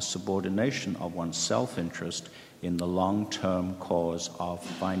of the subordination of one's self-interest in the long-term cause of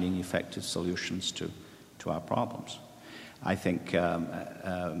finding effective solutions to our problems. I think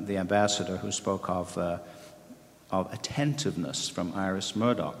the ambassador who spoke of attentiveness from Iris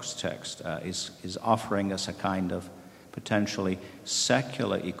Murdoch's text is offering us a kind of potentially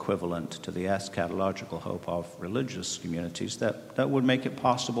secular equivalent to the eschatological hope of religious communities that would make it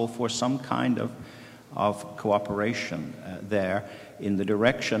possible for some kind of cooperation there in the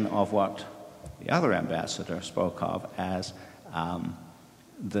direction of what the other ambassador spoke of as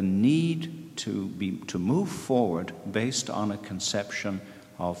the need to move forward based on a conception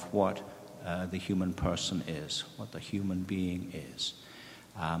of what the human person is, what the human being is.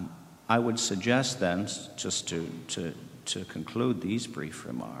 I would suggest then, just to conclude these brief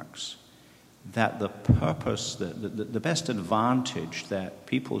remarks, that the purpose, the best advantage that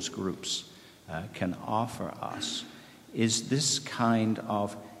people's groups can offer us is this kind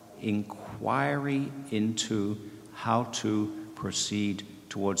of inquiry into how to proceed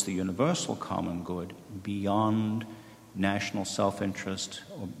towards the universal common good beyond national self-interest,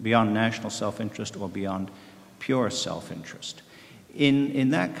 or beyond pure self-interest.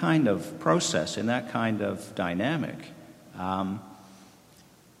 In that kind of process, in that kind of dynamic, I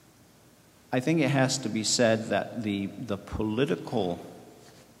think it has to be said that the political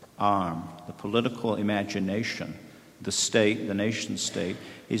arm, the political imagination, the state, the nation state,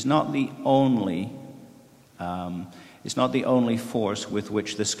 is not the only force with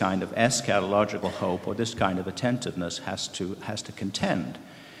which this kind of eschatological hope or this kind of attentiveness has to contend.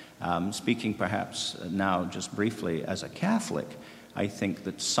 Speaking perhaps now just briefly as a Catholic, I think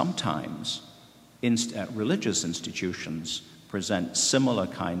that sometimes religious institutions present similar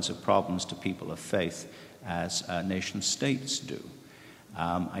kinds of problems to people of faith as nation states do.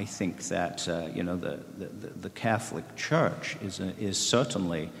 I think that the Catholic Church is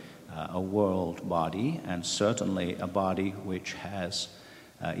certainly a world body, and certainly a body which has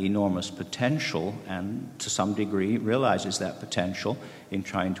enormous potential, and to some degree realizes that potential in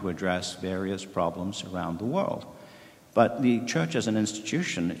trying to address various problems around the world. But the Church as an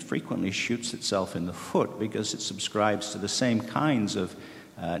institution, it frequently shoots itself in the foot because it subscribes to the same kinds of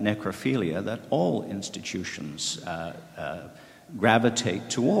necrophilia that all institutions gravitate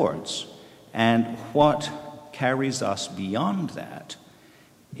towards. And what carries us beyond that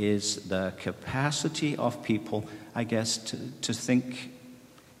is the capacity of people, I guess, to think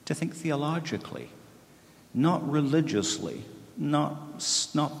theologically, not religiously, not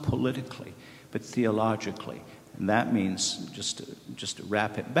politically, but theologically. And that means, just to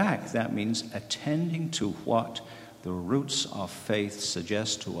wrap it back, that means attending to what the roots of faith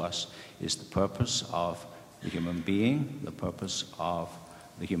suggest to us is the purpose of the human being, the purpose of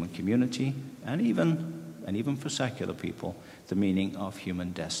the human community, and even for secular people, the meaning of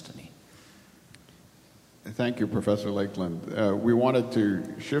human destiny. Thank you, Professor Lakeland. We wanted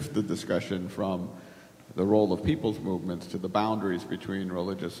to shift the discussion from the role of people's movements to the boundaries between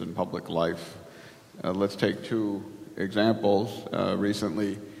religious and public life. Let's take two examples.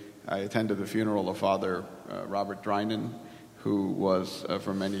 Recently, I attended the funeral of Father Robert Drinan, who was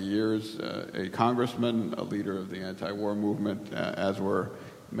for many years a congressman, a leader of the anti-war movement, as were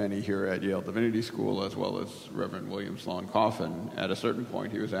many here at Yale Divinity School, as well as Reverend William Sloane Coffin. At a certain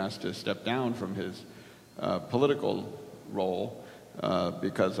point, he was asked to step down from his political role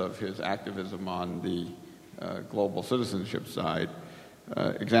because of his activism on the global citizenship side.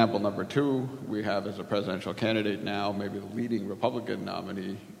 Example number two, we have as a presidential candidate now, maybe the leading Republican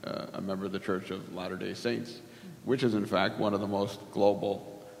nominee, a member of the Church of Latter-day Saints, which is in fact one of the most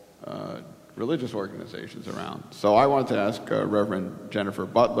global religious organizations around. So I wanted to ask Reverend Jennifer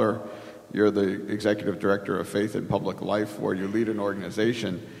Butler, you're the Executive Director of Faith in Public Life, where you lead an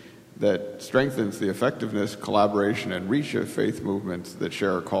organization that strengthens the effectiveness, collaboration, and reach of faith movements that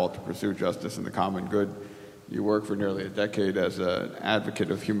share a call to pursue justice and the common good. You worked for nearly a decade as an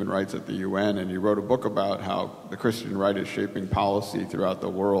advocate of human rights at the UN, and you wrote a book about how the Christian right is shaping policy throughout the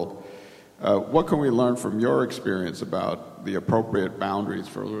world. What can we learn from your experience about the appropriate boundaries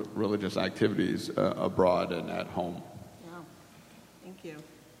for religious activities abroad and at home? Yeah, thank you.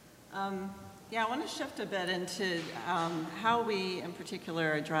 I want to shift a bit into how we, in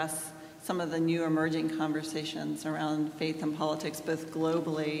particular, address some of the new emerging conversations around faith and politics, both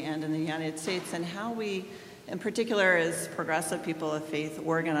globally and in the United States, and how we, in particular, as progressive people of faith,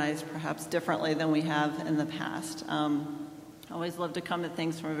 organize perhaps differently than we have in the past. I always love to come at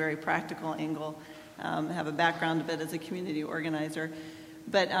things from a very practical angle, have a background a bit as a community organizer.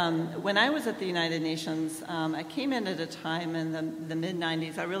 But when I was at the United Nations, I came in at a time in the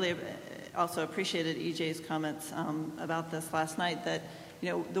mid-'90s. I really also appreciated EJ's comments about this last night, that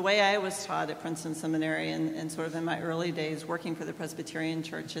the way I was taught at Princeton Seminary and sort of in my early days working for the Presbyterian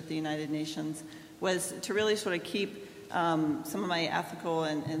Church at the United Nations was to really sort of keep some of my ethical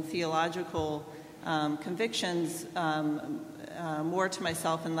and theological convictions more to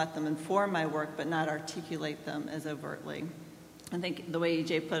myself and let them inform my work, but not articulate them as overtly. I think the way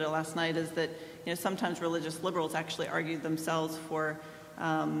EJ put it last night is that sometimes religious liberals actually argue themselves for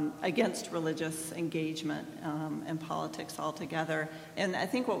against religious engagement in politics altogether. And I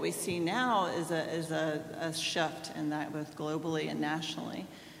think what we see now is a shift in that, both globally and nationally.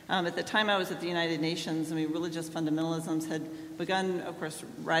 At the time I was at the United Nations, religious fundamentalisms had begun, of course,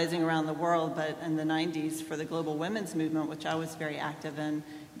 rising around the world, but in the 90s for the global women's movement, which I was very active in,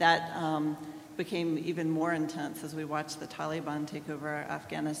 that became even more intense as we watched the Taliban take over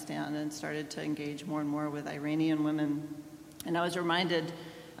Afghanistan and started to engage more and more with Iranian women. And I was reminded,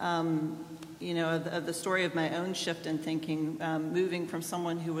 of the story of my own shift in thinking, moving from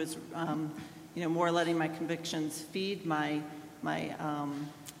someone who was, more letting my convictions feed my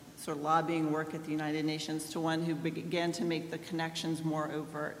sort of lobbying work at the United Nations to one who began to make the connections more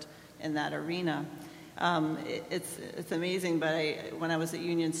overt in that arena. It's amazing, but when I was at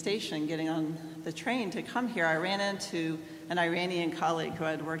Union Station getting on the train to come here, I ran into an Iranian colleague who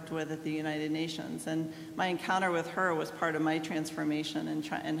I'd worked with at the United Nations, and my encounter with her was part of my transformation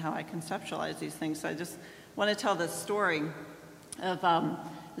and how I conceptualize these things. So I just want to tell this story of,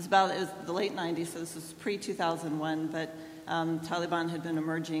 it was the late 90s, so this was pre-2001, but Taliban had been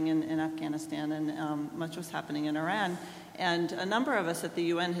emerging in Afghanistan, and much was happening in Iran. And a number of us at the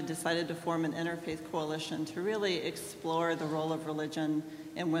UN had decided to form an interfaith coalition to really explore the role of religion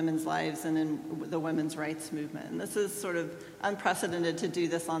women's lives and in the women's rights movement. And this is sort of unprecedented to do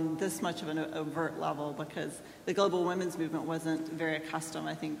this on this much of an overt level, because the global women's movement wasn't very accustomed,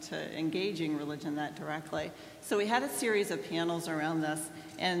 I think, to engaging religion that directly. So we had a series of panels around this,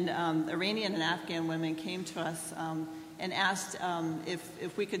 and Iranian and Afghan women came to us and asked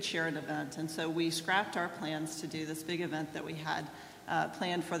if we could share an event. And so we scrapped our plans to do this big event that we had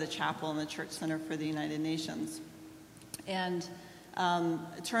planned for the chapel and the Church Center for the United Nations, and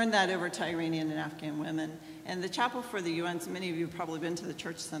turned that over to Iranian and Afghan women. And the chapel for the UN, so many of you have probably been to the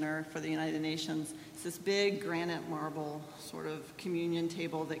Church Center for the United Nations. It's this big granite marble sort of communion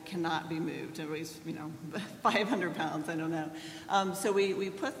table that cannot be moved. It weighs, 500 pounds, I don't know. So we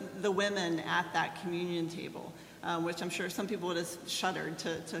put the women at that communion table, which I'm sure some people would have shuddered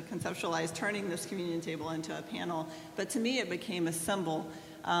to conceptualize turning this communion table into a panel. But to me, it became a symbol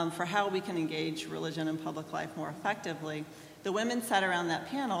for how we can engage religion in public life more effectively. The women sat around that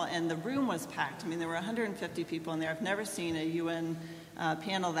panel, and the room was packed. I mean, there were 150 people in there. I've never seen a UN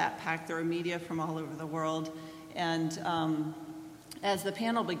panel that packed. There were media from all over the world. And as the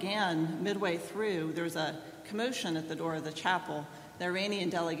panel began, midway through, there was a commotion at the door of the chapel. The Iranian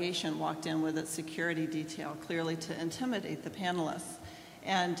delegation walked in with its security detail, clearly to intimidate the panelists.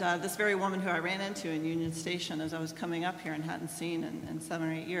 And this very woman who I ran into in Union Station as I was coming up here and hadn't seen in 7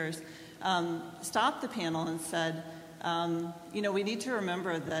 or 8 years, stopped the panel and said, we need to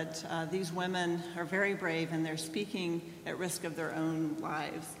remember that these women are very brave, and they're speaking at risk of their own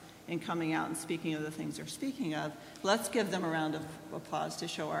lives in coming out and speaking of the things they're speaking of. Let's give them a round of applause to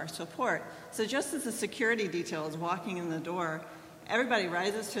show our support. So just as the security detail is walking in the door, everybody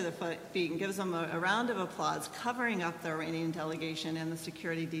rises to their feet and gives them a round of applause, covering up the Iranian delegation and the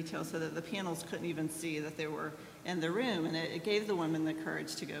security detail so that the panels couldn't even see that they were in the room, and it gave the women the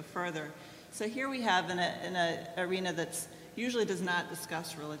courage to go further. So here we have in an arena that usually does not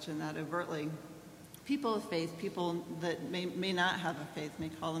discuss religion that overtly, people of faith, people that may not have a faith, may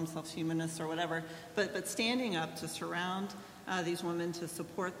call themselves humanists or whatever, but standing up to surround these women, to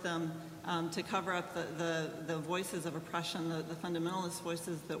support them, to cover up the voices of oppression, the fundamentalist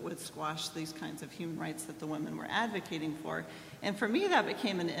voices that would squash these kinds of human rights that the women were advocating for. And for me, that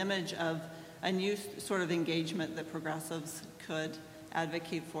became an image of a new sort of engagement that progressives could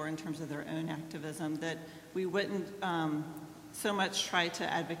advocate for in terms of their own activism, that we wouldn't so much try to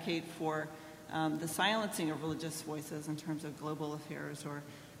advocate for the silencing of religious voices in terms of global affairs or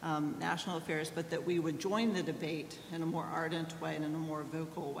national affairs, but that we would join the debate in a more ardent way and in a more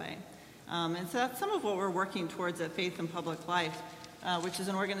vocal way. And so that's some of what we're working towards at Faith in Public Life, which is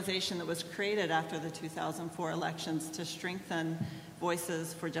an organization that was created after the 2004 elections to strengthen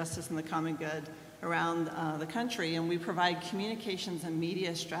voices for justice and the common good around the country. And we provide communications and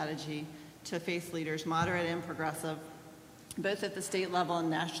media strategy to faith leaders, moderate and progressive, both at the state level and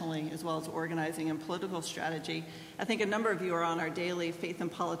nationally, as well as organizing and political strategy. I think a number of you are on our daily Faith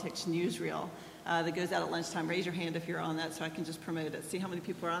and Politics newsreel that goes out at lunchtime. Raise your hand if you're on that so I can just promote it. See how many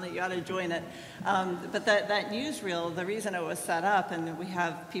people are on it. You ought to join it. But that newsreel, the reason it was set up, and we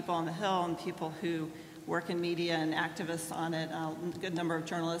have people on the Hill and people who work in media and activists on it, a good number of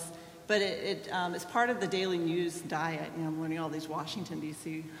journalists, but it is part of the daily news diet. I'm learning all these Washington,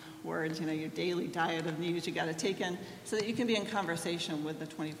 D.C. words, your daily diet of news you got to take in so that you can be in conversation with the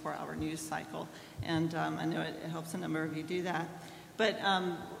 24-hour news cycle. And I know it helps a number of you do that. But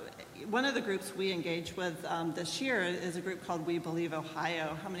one of the groups we engage with this year is a group called We Believe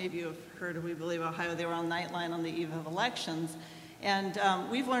Ohio. How many of you have heard of We Believe Ohio? They were on Nightline on the eve of elections. And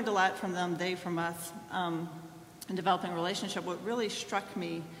we've learned a lot from them, they from us, in developing a relationship. What really struck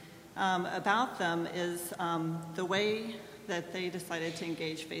me about them is the way that they decided to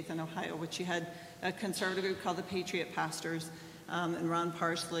engage faith in Ohio, which you had a conservative group called the Patriot Pastors and Ron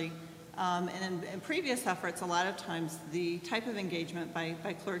Parsley. And in previous efforts, a lot of times the type of engagement by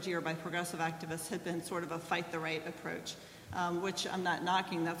clergy or by progressive activists had been sort of a fight the right approach, which I'm not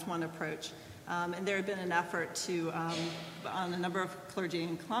knocking, that's one approach. And there had been an effort to, on a number of clergy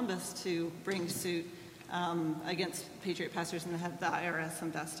in Columbus, to bring suit against Patriot pastors and have the IRS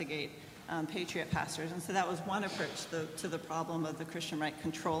investigate Patriot pastors. And so that was one approach to the problem of the Christian right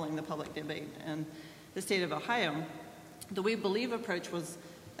controlling the public debate in the state of Ohio. The We Believe approach was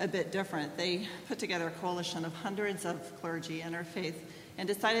a bit different. They put together a coalition of hundreds of clergy interfaith and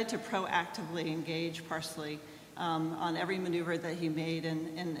decided to proactively engage Parsley on every maneuver that he made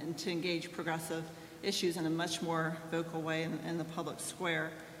and to engage progressive issues in a much more vocal way in the public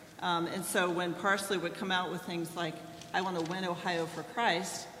square. And so when Parsley would come out with things like, I want to win Ohio for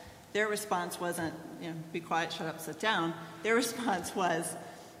Christ, their response wasn't, be quiet, shut up, sit down. Their response was,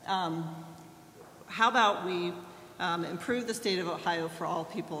 how about we improve the state of Ohio for all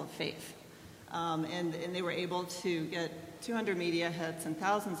people of faith. And they were able to get 200 media hits and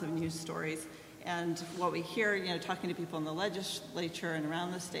thousands of news stories. And what we hear, talking to people in the legislature and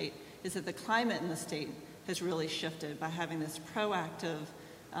around the state, is that the climate in the state has really shifted by having this proactive,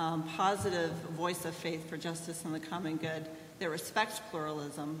 positive voice of faith for justice and the common good that respects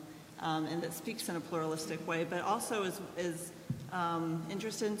pluralism and that speaks in a pluralistic way, but also is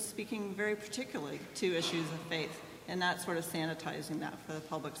interested in speaking very particularly to issues of faith and not sort of sanitizing that for the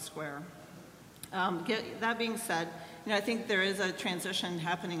public square. That being said, I think there is a transition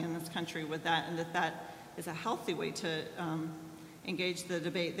happening in this country with that, and that is a healthy way to engage the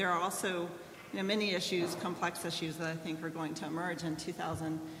debate. There are also many issues, complex issues that I think are going to emerge, and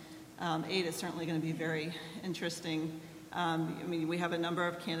 2008 is certainly going to be very interesting. We have a number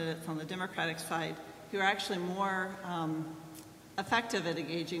of candidates on the Democratic side who are actually more effective at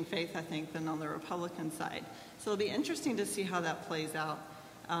engaging faith, I think, than on the Republican side. So it'll be interesting to see how that plays out.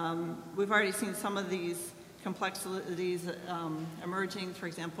 We've already seen some of these complexities emerging. For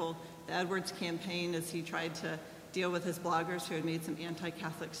example, the Edwards campaign, as he tried to deal with his bloggers who had made some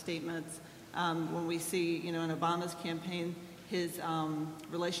anti-Catholic statements. When we see, in Obama's campaign, his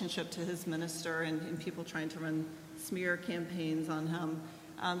relationship to his minister and people trying to run smear campaigns on him.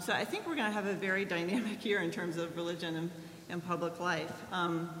 So I think we're going to have a very dynamic year in terms of religion and public life.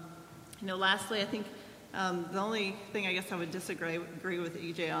 Lastly, I think the only thing I guess I would agree with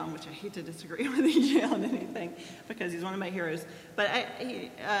E.J. on, which I hate to disagree with E.J. on anything because he's one of my heroes, but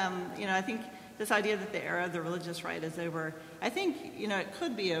I think this idea that the era of the religious right is over, I think, it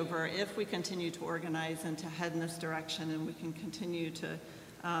could be over if we continue to organize and to head in this direction, and we can continue to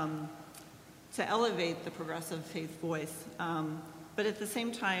elevate the progressive faith voice. But at the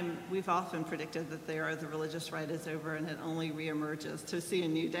same time, we've often predicted that the era of the religious right is over and it only reemerges to see a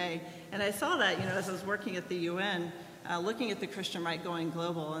new day. And I saw that, as I was working at the UN, looking at the Christian right going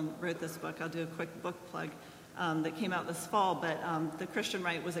global, and wrote this book. I'll do a quick book plug. That came out this fall, but the Christian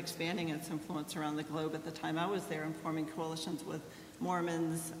right was expanding its influence around the globe at the time I was there, and forming coalitions with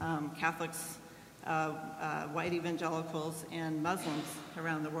Mormons, Catholics, white evangelicals, and Muslims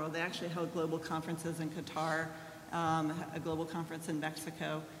around the world. They actually held global conferences in Qatar, a global conference in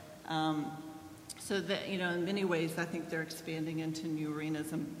Mexico. So that, in many ways, I think they're expanding into new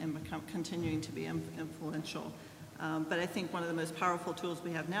arenas and continuing to be influential. But I think one of the most powerful tools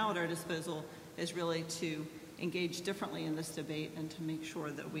we have now at our disposal is really to engage differently in this debate and to make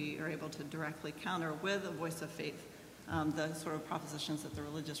sure that we are able to directly counter with a voice of faith the sort of propositions that the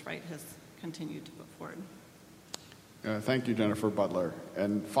religious right has continued to put forward. Thank you, Jennifer Butler.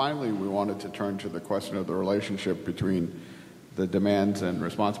 And finally, we wanted to turn to the question of the relationship between the demands and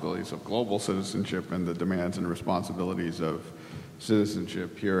responsibilities of global citizenship and the demands and responsibilities of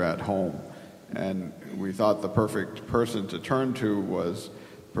citizenship here at home. And we thought the perfect person to turn to was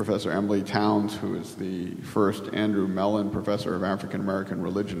Professor Emily Towns, who is the first Andrew Mellon Professor of African American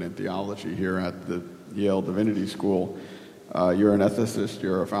Religion and Theology here at the Yale Divinity School. You're an ethicist.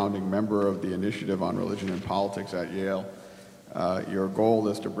 You're a founding member of the Initiative on Religion and Politics at Yale. Your goal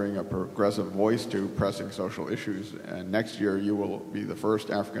is to bring a progressive voice to pressing social issues, and next year you will be the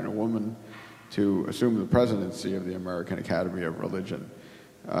first African woman to assume the presidency of the American Academy of Religion.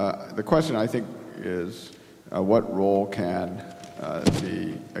 The question, I think, is what role can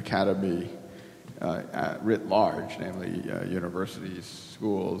the Academy writ large, namely universities,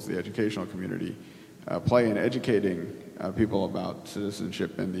 schools, the educational community, play in educating people about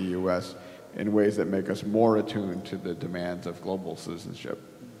citizenship in the U.S. in ways that make us more attuned to the demands of global citizenship?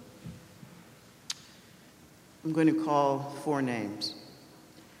 I'm going to call 4 names: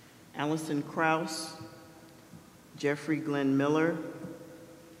 Alison Krauss, Jeffrey Glenn Miller,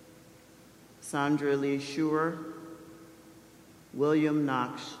 Sandra Lee Schuer, William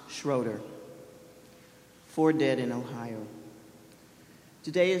Knox Schroeder. 4 dead in Ohio.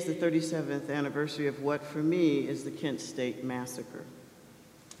 Today is the 37th anniversary of what, for me, is the Kent State Massacre.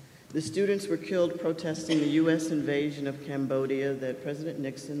 The students were killed protesting the U.S. invasion of Cambodia that President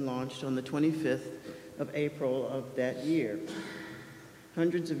Nixon launched on the 25th of April of that year.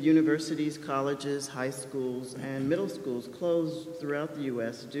 Hundreds of universities, colleges, high schools, and middle schools closed throughout the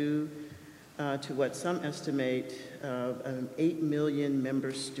U.S. due to what some estimate an 8 million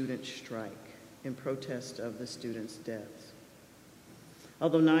member student strike in protest of the students' deaths.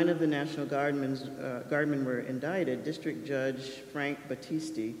 Although 9 of the National Guardmen were indicted, District Judge Frank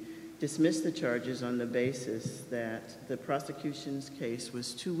Battisti dismissed the charges on the basis that the prosecution's case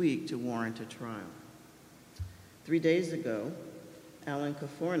was too weak to warrant a trial. 3 days ago, Alan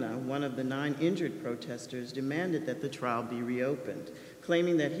Caforna, one of the 9 injured protesters, demanded that the trial be reopened,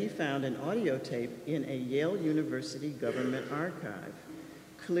 claiming that he found an audio tape in a Yale University government archive,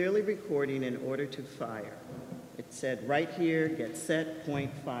 clearly recording an order to fire. It said, "Right here, get set,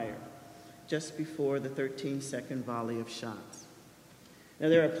 point, fire," just before the 13-second volley of shots. Now,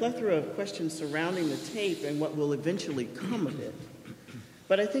 there are a plethora of questions surrounding the tape and what will eventually come of it.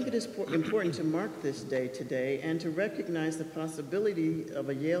 But I think it is important to mark this day today and to recognize the possibility of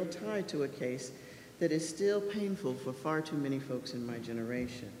a Yale tie to a case that is still painful for far too many folks in my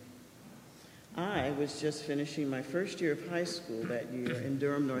generation. I was just finishing my first year of high school that year in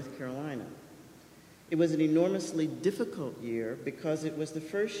Durham, North Carolina. It was an enormously difficult year because it was the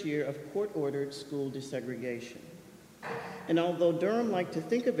first year of court-ordered school desegregation. And although Durham liked to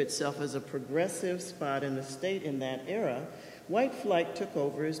think of itself as a progressive spot in the state in that era, white flight took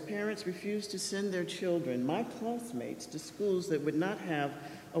over as parents refused to send their children, my classmates, to schools that would not have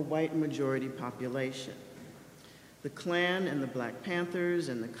a white majority population. The Klan and the Black Panthers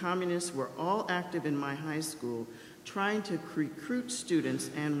and the Communists were all active in my high school, trying to recruit students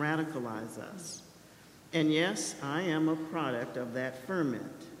and radicalize us. And yes, I am a product of that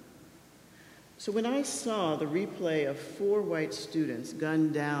ferment. So when I saw the replay of 4 white students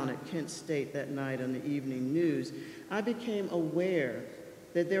gunned down at Kent State that night on the evening news, I became aware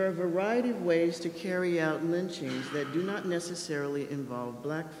that there are a variety of ways to carry out lynchings that do not necessarily involve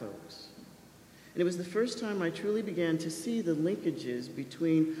black folks. And it was the first time I truly began to see the linkages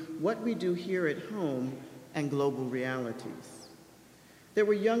between what we do here at home and global realities. There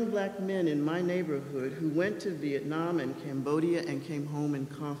were young black men in my neighborhood who went to Vietnam and Cambodia and came home in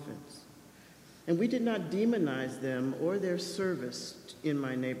coffins. And we did not demonize them or their service in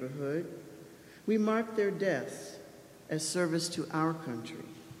my neighborhood. We marked their deaths as service to our country.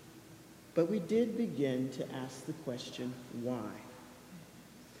 But we did begin to ask the question, why?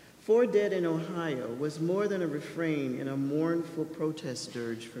 4 Dead in Ohio was more than a refrain in a mournful protest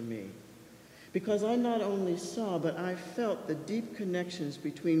dirge for me, because I not only saw, but I felt the deep connections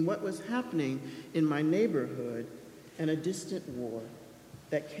between what was happening in my neighborhood and a distant war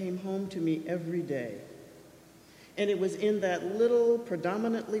that came home to me every day. And it was in that little,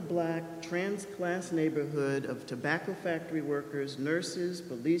 predominantly black, trans-class neighborhood of tobacco factory workers, nurses,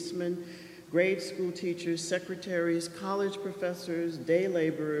 policemen, grade school teachers, secretaries, college professors, day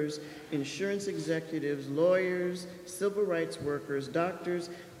laborers, insurance executives, lawyers, civil rights workers, doctors,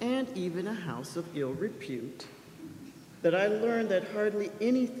 and even a house of ill repute, that I learned that hardly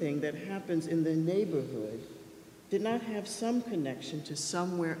anything that happens in the neighborhood did not have some connection to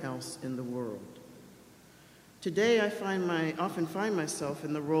somewhere else in the world. Today, I often find myself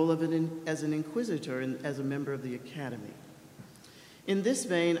in the role of as an inquisitor and as a member of the Academy. In this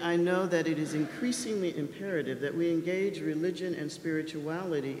vein, I know that it is increasingly imperative that we engage religion and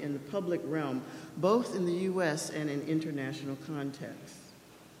spirituality in the public realm, both in the U.S. and in international contexts.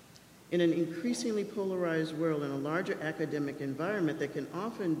 In an increasingly polarized world and a larger academic environment that can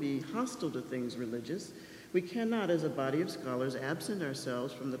often be hostile to things religious, we cannot, as a body of scholars, absent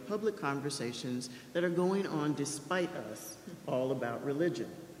ourselves from the public conversations that are going on despite us, all about religion.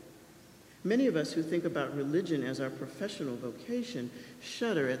 Many of us who think about religion as our professional vocation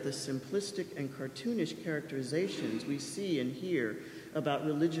shudder at the simplistic and cartoonish characterizations we see and hear about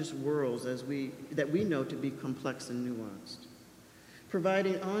religious worlds that we know to be complex and nuanced.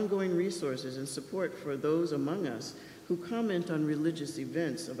 Providing ongoing resources and support for those among us who comment on religious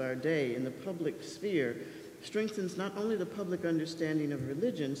events of our day in the public sphere strengthens not only the public understanding of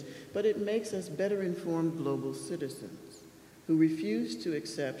religions, but it makes us better informed global citizens who refuse to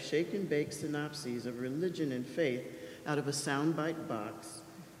accept shake-and-bake synopses of religion and faith out of a soundbite box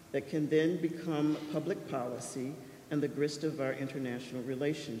that can then become public policy and the grist of our international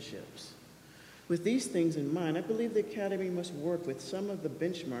relationships. With these things in mind, I believe the Academy must work with some of the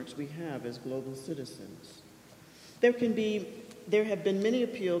benchmarks we have as global citizens. There have been many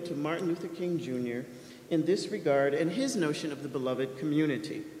appeal to Martin Luther King Jr. in this regard and his notion of the beloved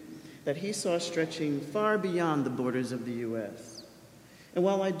community that he saw stretching far beyond the borders of the U.S. And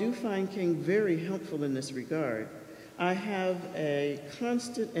while I do find King very helpful in this regard, I have a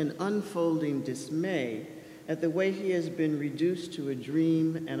constant and unfolding dismay at the way he has been reduced to a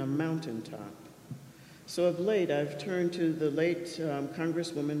dream and a mountaintop. So of late, I've turned to the late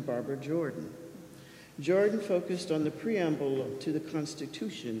Congresswoman Barbara Jordan. Jordan focused on the preamble to the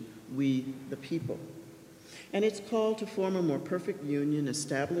Constitution, "We the people," and its call to form a more perfect union,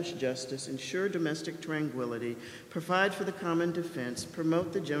 establish justice, ensure domestic tranquility, provide for the common defense,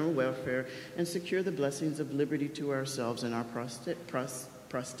 promote the general welfare, and secure the blessings of liberty to ourselves and our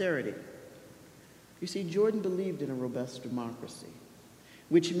posterity. You see, Jordan believed in a robust democracy,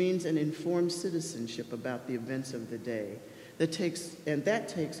 which means an informed citizenship about the events of the day, That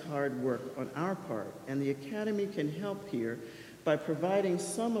takes hard work on our part, and the Academy can help here by providing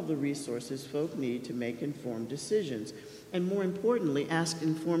some of the resources folk need to make informed decisions, and more importantly, ask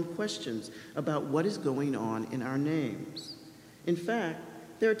informed questions about what is going on in our names. In fact,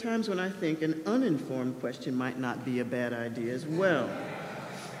 there are times when I think an uninformed question might not be a bad idea as well.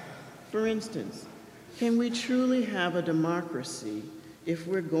 For instance, can we truly have a democracy if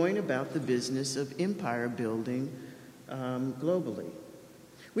we're going about the business of empire building globally?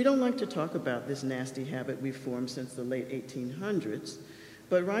 We don't like to talk about this nasty habit we've formed since the late 1800s,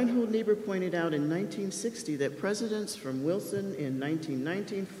 but Reinhold Niebuhr pointed out in 1960 that presidents from Wilson in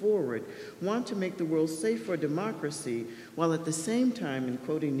 1919 forward want to make the world safe for democracy, while at the same time, in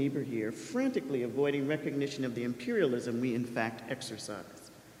quoting Niebuhr here, frantically avoiding recognition of the imperialism we in fact exercise.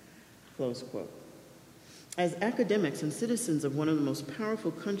 Close quote. As academics and citizens of one of the most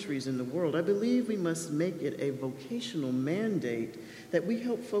powerful countries in the world, I believe we must make it a vocational mandate that we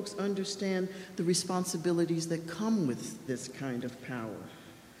help folks understand the responsibilities that come with this kind of power.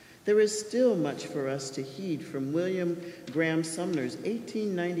 There is still much for us to heed from William Graham Sumner's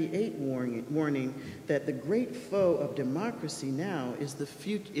 1898 warning that the great foe of democracy now is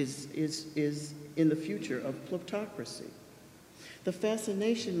in the future of plutocracy. The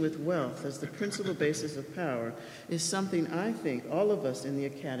fascination with wealth as the principal basis of power is something I think all of us in the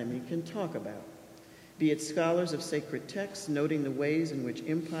Academy can talk about, be it scholars of sacred texts noting the ways in which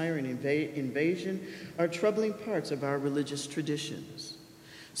empire and invasion are troubling parts of our religious traditions,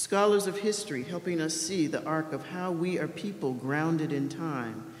 scholars of history helping us see the arc of how we are people grounded in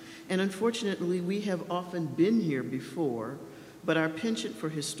time. And unfortunately, we have often been here before, but our penchant for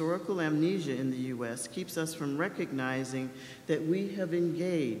historical amnesia in the U.S. keeps us from recognizing that we have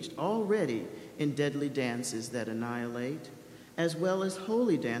engaged already in deadly dances that annihilate, as well as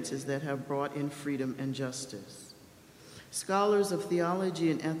holy dances that have brought in freedom and justice. Scholars of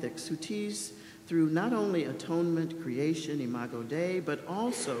theology and ethics who tease through not only atonement, creation, imago Dei, but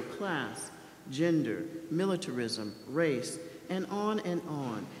also class, gender, militarism, race, and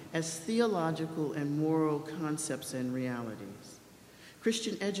on as theological and moral concepts and realities.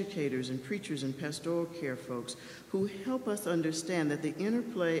 Christian educators and preachers and pastoral care folks who help us understand that the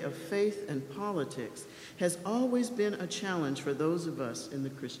interplay of faith and politics has always been a challenge for those of us in the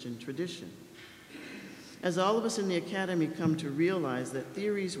Christian tradition. As all of us in the Academy come to realize that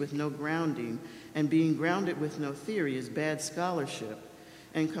theories with no grounding and being grounded with no theory is bad scholarship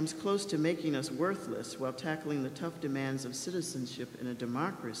and comes close to making us worthless while tackling the tough demands of citizenship in a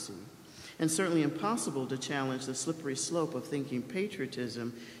democracy, and certainly impossible to challenge the slippery slope of thinking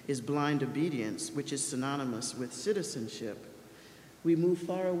patriotism is blind obedience, which is synonymous with citizenship, we move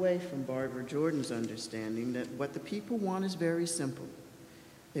far away from Barbara Jordan's understanding that what the people want is very simple.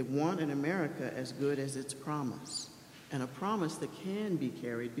 They want an America as good as its promise, and a promise that can be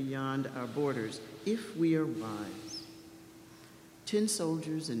carried beyond our borders if we are wise. 10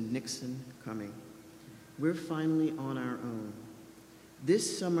 soldiers and Nixon coming. We're finally on our own.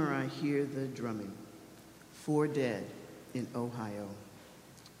 This summer I hear the drumming. 4 dead in Ohio.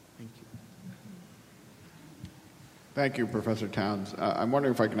 Thank you. Thank you, Professor Towns. I'm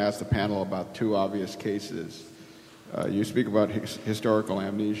wondering if I can ask the panel about 2 obvious cases. You speak about historical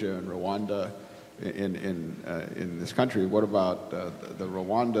amnesia in Rwanda in this country. What about the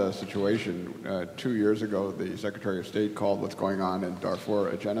Rwanda situation? 2 years ago, the Secretary of State called what's going on in Darfur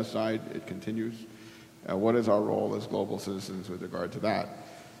a genocide. It continues. What is our role as global citizens with regard to that?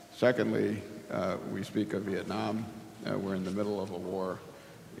 Secondly, we speak of Vietnam. We're in the middle of a war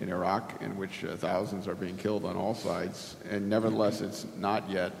in Iraq in which thousands are being killed on all sides, and nevertheless it's not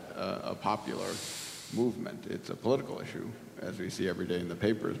yet a popular movement. It's a political issue, as we see every day in the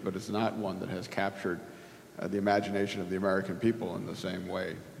papers, but it's not one that has captured the imagination of the American people in the same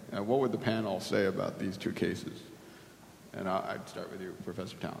way. What would the panel say about these 2 cases? And I'd start with you,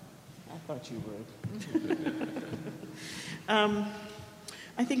 Professor Towns. I thought you would.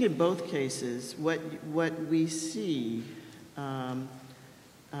 I think in both cases, what we see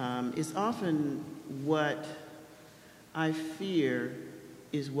is often what I fear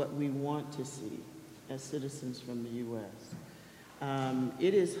is what we want to see as citizens from the U.S.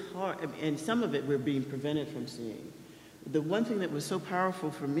 It is hard, and some of it we're being prevented from seeing. The one thing that was so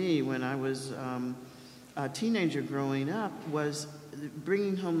powerful for me when I was a teenager growing up was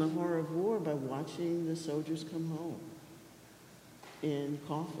bringing home the horror of war by watching the soldiers come home in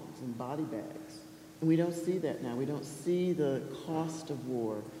coffins and body bags. And we don't see that now. We don't see the cost of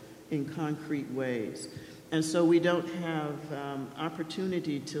war in concrete ways. And so we don't have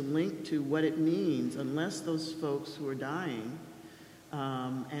opportunity to link to what it means unless those folks who are dying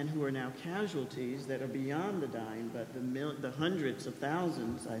and who are now casualties that are beyond the dying, but the hundreds of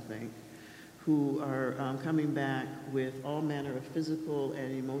thousands, I think, who are coming back with all manner of physical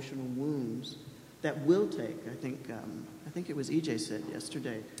and emotional wounds that will take, I think it was EJ said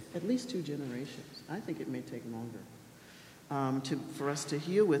yesterday, at least 2 generations. I think it may take longer for us to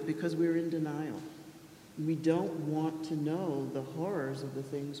heal with, because we're in denial. We don't want to know the horrors of the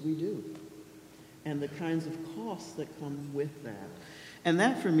things we do and the kinds of costs that come with that. And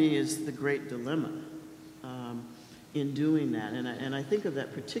that, for me, is the great dilemma in doing that. And I think of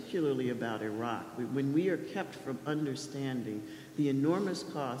that particularly about Iraq. When we are kept from understanding the enormous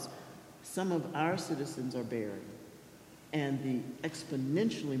costs some of our citizens are bearing and the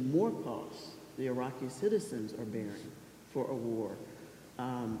exponentially more costs the Iraqi citizens are bearing for a war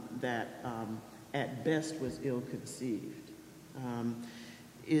that at best was ill-conceived,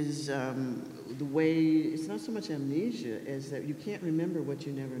 is the way, it's not so much amnesia as that you can't remember what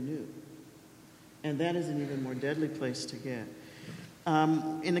you never knew. And that is an even more deadly place to get.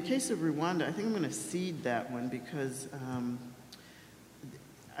 In the case of Rwanda, I think I'm going to cede that one because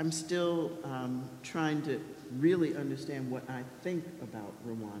I'm still trying to really understand what I think about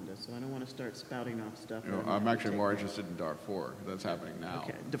Rwanda, so I don't want to start spouting off stuff. You know, I'm actually more interested in Darfur. That's happening now.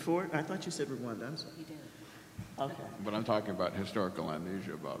 Okay, Darfur? I thought you said Rwanda. I'm sorry. You did. Okay. But I'm talking about historical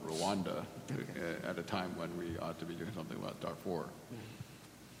amnesia about Rwanda Okay. at a time when we ought to be doing something about Darfur.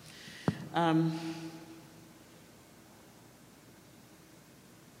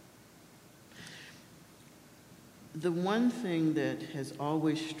 The one thing that has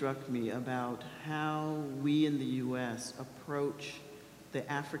always struck me about how we in the U.S. approach the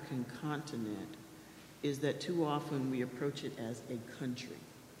African continent is that too often we approach it as a country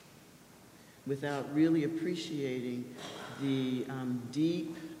without really appreciating the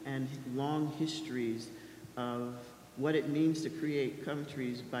deep and long histories of what it means to create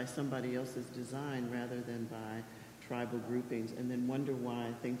countries by somebody else's design rather than by tribal groupings, and then wonder why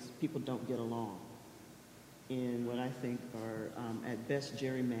people don't get along in what I think are, at best,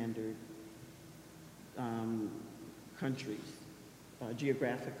 gerrymandered countries,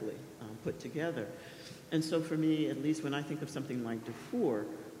 geographically put together. And so for me, at least when I think of something like Darfur,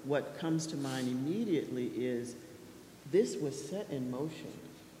 what comes to mind immediately is this was set in motion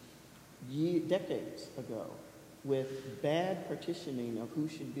decades ago with bad partitioning of who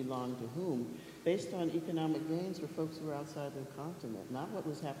should belong to whom based on economic gains for folks who were outside the continent, not what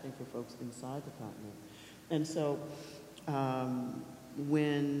was happening for folks inside the continent. And so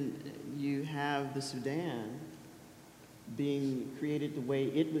when you have the Sudan being created the way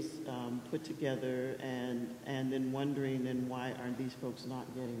it was put together and then wondering then why aren't these folks not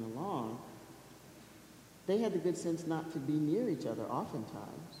getting along, they had the good sense not to be near each other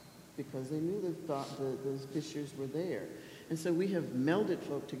oftentimes because they knew those fissures were there. And so we have melded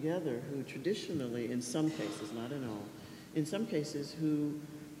folk together who traditionally, in some cases, not in all, in some cases who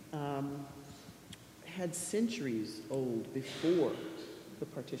had centuries old before the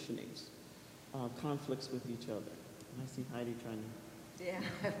partitionings, conflicts with each other. And I see Heidi trying to... Yeah,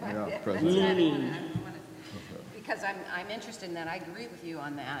 because I'm interested in that. I agree with you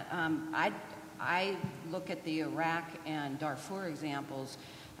on that. I look at the Iraq and Darfur examples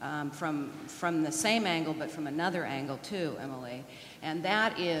from the same angle, but from another angle too, Emily. And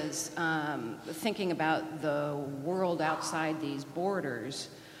that is thinking about the world outside these borders.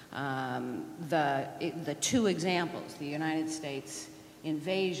 The two examples, the United States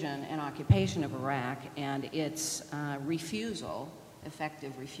invasion and occupation of Iraq and its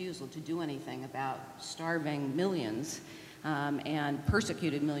effective refusal to do anything about starving millions and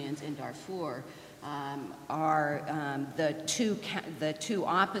persecuted millions in Darfur are the two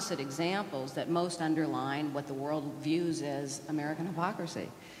opposite examples that most underline what the world views as American hypocrisy.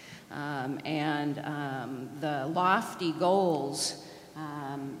 And the lofty goals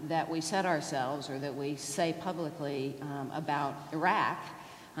that we set ourselves or that we say publicly about Iraq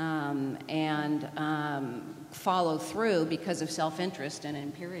and follow through because of self-interest and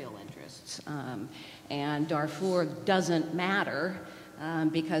imperial interests. And Darfur doesn't matter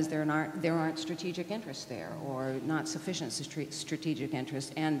because there aren't strategic interests there or not sufficient strategic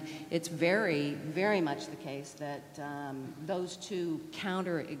interests. And it's very, very much the case that those two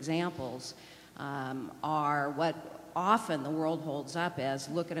counter examples are what often the world holds up as,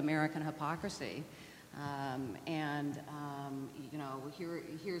 look at American hypocrisy. You know,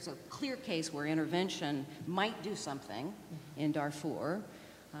 here's a clear case where intervention might do something in Darfur,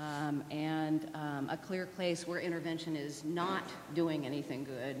 and a clear case where intervention is not doing anything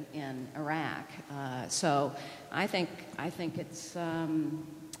good in Iraq. So I think it's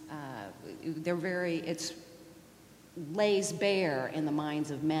lays bare in the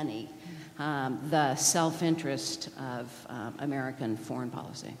minds of many the self-interest of American foreign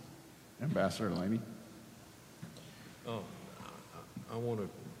policy. Ambassador Laney. I want to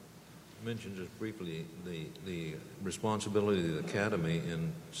mention just briefly the responsibility of the Academy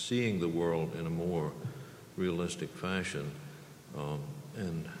in seeing the world in a more realistic fashion,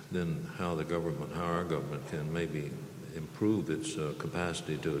 and then how our government can maybe improve its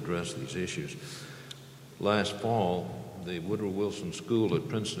capacity to address these issues. Last fall, the Woodrow Wilson School at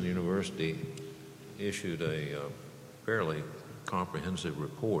Princeton University issued a fairly comprehensive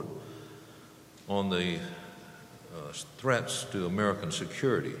report on the threats to American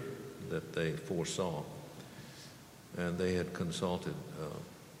security that they foresaw. And they had consulted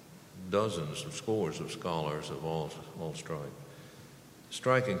dozens of scores of scholars of all stripes. The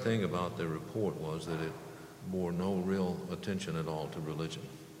striking thing about the report was that it bore no real attention at all to religion.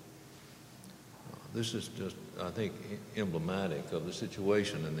 This is just, I think, emblematic of the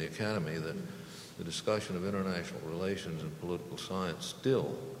situation in the Academy, that the discussion of international relations and political science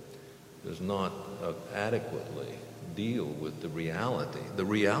still does not adequately deal with the reality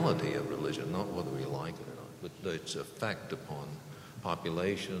of religion, not whether we like it or not, but its effect upon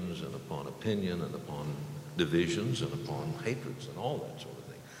populations and upon opinion and upon divisions and upon hatreds and all that sort of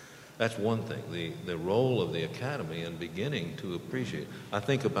thing. That's one thing, the role of the Academy in beginning to appreciate. I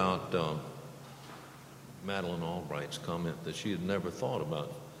think about Madeleine Albright's comment that she had never thought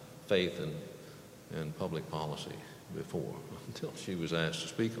about faith and public policy before until she was asked to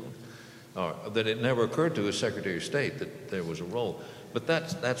speak on it. That it never occurred to her as Secretary of State that there was a role. But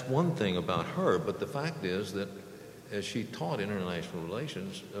that's one thing about her, but the fact is that as she taught international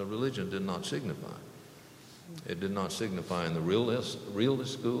relations, religion did not signify. It did not signify in the realist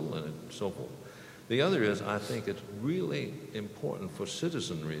school and so forth. The other is, I think it's really important for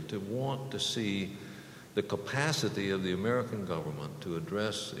citizenry to want to see the capacity of the American government to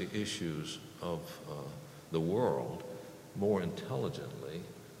address the issues of the world more intelligently.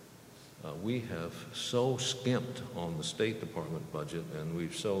 We have so skimped on the State Department budget, and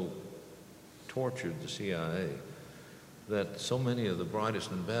we've so tortured the CIA that so many of the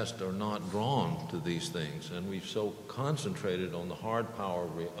brightest and best are not drawn to these things, and we've so concentrated on the hard power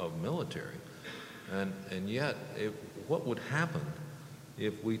of military. And yet, what would happen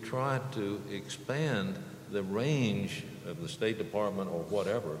if we tried to expand the range of the State Department or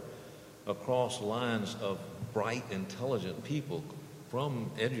whatever across lines of bright, intelligent people from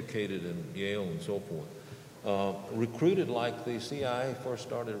educated in Yale and so forth, recruited like the CIA first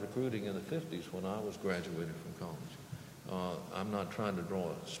started recruiting in the 50s when I was graduating from college. I'm not trying to draw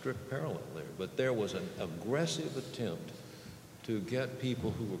a strict parallel there, but there was an aggressive attempt to get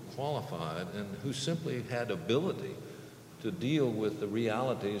people who were qualified and who simply had ability to deal with the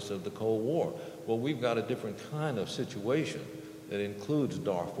realities of the Cold War. Well, we've got a different kind of situation that includes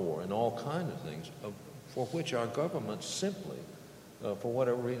Darfur and all kinds of things for which our government simply, for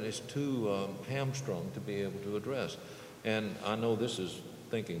whatever reason, is too hamstrung to be able to address. And I know this is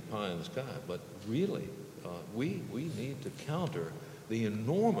thinking pie in the sky, but really, we need to counter the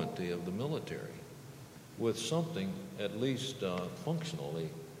enormity of the military with something at least functionally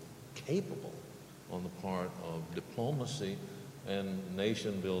capable on the part of diplomacy and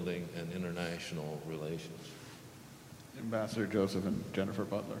nation building and international relations. Ambassador Joseph and Jennifer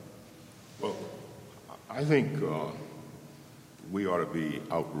Butler. Well, I think we ought to be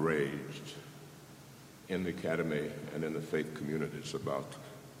outraged in the Academy and in the faith communities about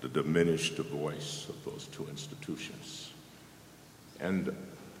the diminished voice of those two institutions. And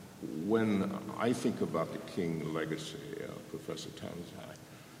when I think about the King legacy, Professor Townsend,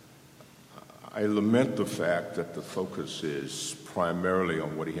 I lament the fact that the focus is primarily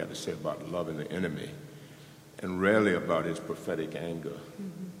on what he had to say about loving the enemy and rarely about his prophetic anger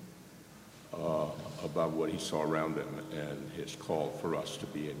about what he saw around him and his call for us to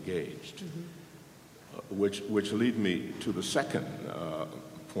be engaged. Which lead me to the second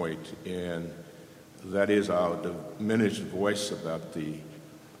point, and that is our diminished voice about the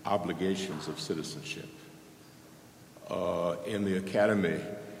obligations of citizenship. In the Academy,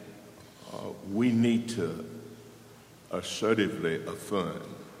 we need to assertively affirm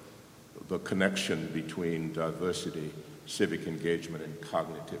the connection between diversity, civic engagement, and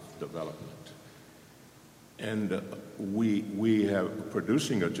cognitive development. And we have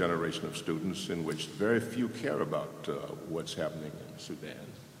producing a generation of students in which very few care about what's happening in Sudan.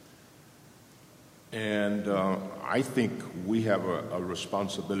 And I think we have a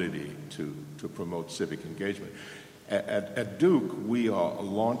responsibility to promote civic engagement. At Duke, we are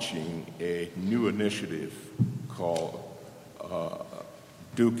launching a new initiative called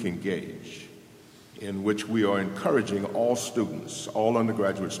Duke Engage, in which we are encouraging all students, all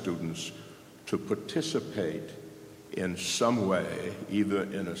undergraduate students, to participate in some way, either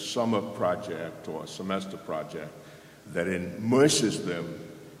in a summer project or a semester project, that immerses them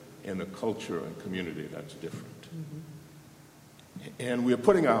in a culture and community that's different. And we're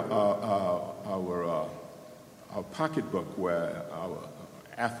putting our pocketbook where our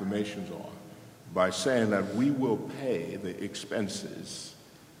affirmations are by saying that we will pay the expenses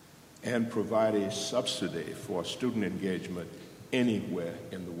and provide a subsidy for student engagement anywhere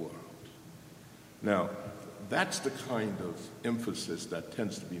in the world. Now, that's the kind of emphasis that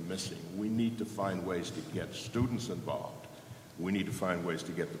tends to be missing. We need to find ways to get students involved. We need to find ways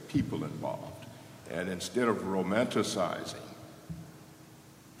to get the people involved. And instead of romanticizing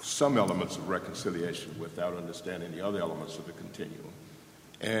some elements of reconciliation without understanding the other elements of the continuum,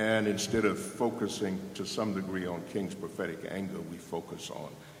 and instead of focusing to some degree on King's prophetic anger, we focus on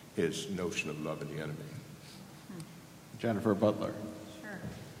his notion of love and the enemy. Jennifer Butler. Sure.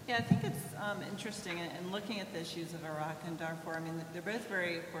 Yeah, I think it's interesting in looking at the issues of Iraq and Darfur. I mean, they're both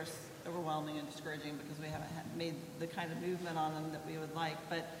very, of course, overwhelming and discouraging because we haven't made the kind of movement on them that we would like.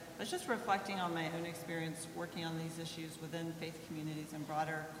 But I was just reflecting on my own experience working on these issues within faith communities and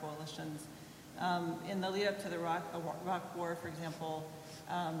broader coalitions. In the lead up to the Iraq War, for example,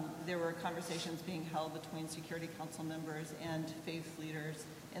 there were conversations being held between Security Council members and faith leaders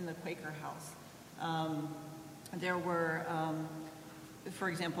in the Quaker House. There were, for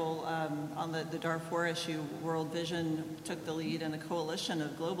example, on the Darfur issue, World Vision took the lead in a coalition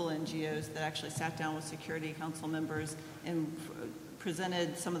of global NGOs that actually sat down with Security Council members and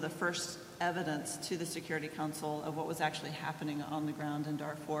presented some of the first evidence to the Security Council of what was actually happening on the ground in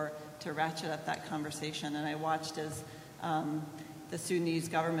Darfur to ratchet up that conversation. And I watched as the Sudanese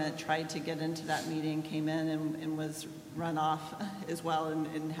government tried to get into that meeting, came in and was run off as well,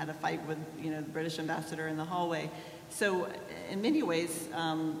 and had a fight with the British ambassador in the hallway. So in many ways,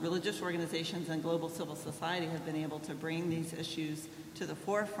 religious organizations and global civil society have been able to bring these issues to the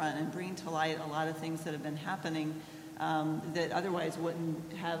forefront and bring to light a lot of things that have been happening that otherwise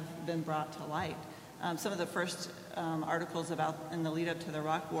wouldn't have been brought to light. Some of the first articles in the lead up to the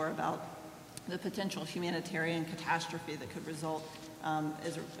Iraq War about the potential humanitarian catastrophe that could result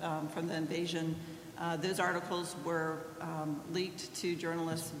from the invasion. Those articles were leaked to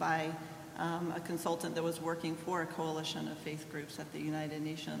journalists by a consultant that was working for a coalition of faith groups at the United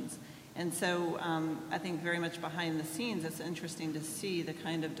Nations. And so I think very much behind the scenes, it's interesting to see the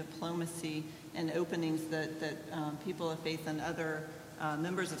kind of diplomacy and openings that people of faith and other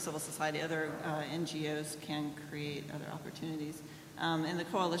members of civil society, other NGOs can create other opportunities. And the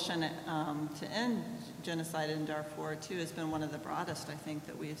coalition to end genocide in Darfur, too, has been one of the broadest, I think,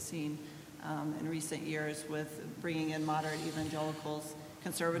 that we have seen in recent years, with bringing in moderate evangelicals,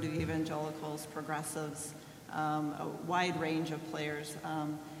 conservative evangelicals, progressives, a wide range of players.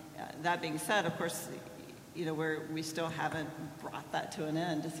 That being said, of course, we still haven't brought that to an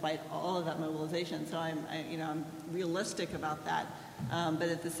end, despite all of that mobilization. So I'm realistic about that. But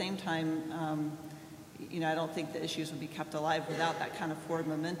at the same time, I don't think the issues would be kept alive without that kind of forward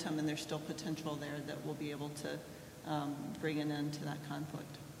momentum, and there's still potential there that we'll be able to bring an end to that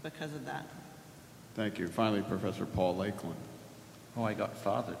conflict because of that. Thank you. Finally, Professor Paul Lakeland. Oh, I got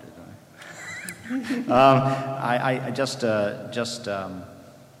farther, did I? Just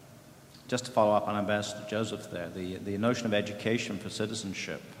to follow up on Ambassador Joseph there, the notion of education for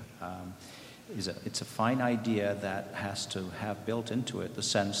citizenship it's a fine idea that has to have built into it the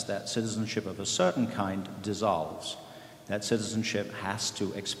sense that citizenship of a certain kind dissolves, that citizenship has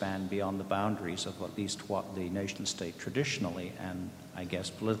to expand beyond the boundaries of at least what the nation-state traditionally, and I guess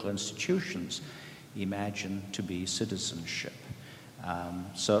political institutions, imagine to be citizenship.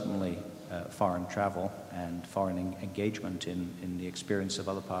 Certainly foreign travel and foreign engagement in the experience of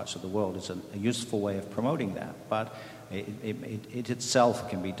other parts of the world is a useful way of promoting that, but it itself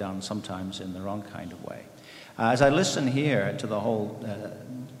can be done sometimes in the wrong kind of way. As I listen here to the whole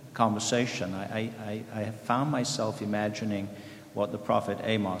conversation, I have found myself imagining what the prophet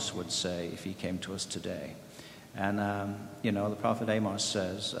Amos would say if he came to us today. And, the prophet Amos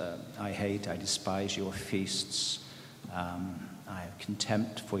says, I despise your feasts. I have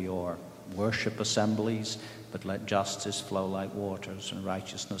contempt for your worship assemblies, but let justice flow like waters and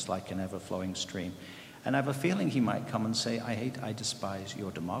righteousness like an ever-flowing stream. And I have a feeling he might come and say, I despise your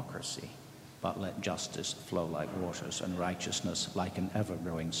democracy, but let justice flow like waters and righteousness like an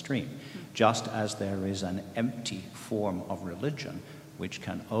ever-growing stream. Just as there is an empty form of religion which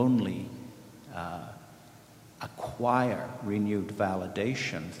can only acquire renewed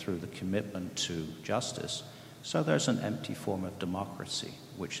validation through the commitment to justice, so there's an empty form of democracy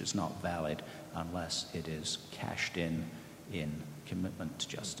which is not valid unless it is cashed in commitment to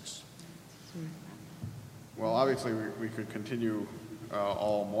justice. Well, obviously, we could continue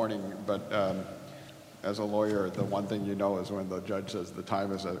all morning, but as a lawyer, the one thing you know is when the judge says the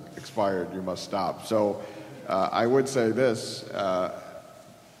time is expired, you must stop. So I would say this,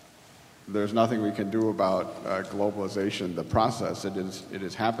 there's nothing we can do about globalization, the process. It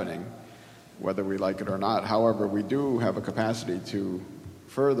is happening, whether we like it or not. However, we do have a capacity to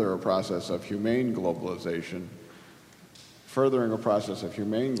further a process of humane globalization. Furthering a process of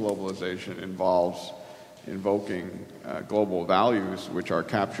humane globalization involves invoking global values, which are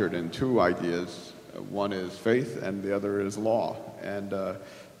captured in two ideas. One is faith, and the other is law. And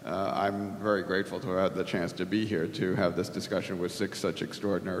I'm very grateful to have had the chance to be here to have this discussion with 6 such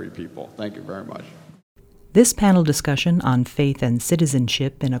extraordinary people. Thank you very much. This panel discussion on faith and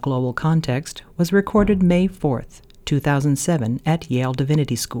citizenship in a global context was recorded May 4th, 2007 at Yale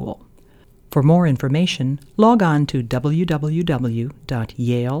Divinity School. For more information, log on to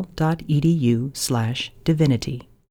www.yale.edu/divinity.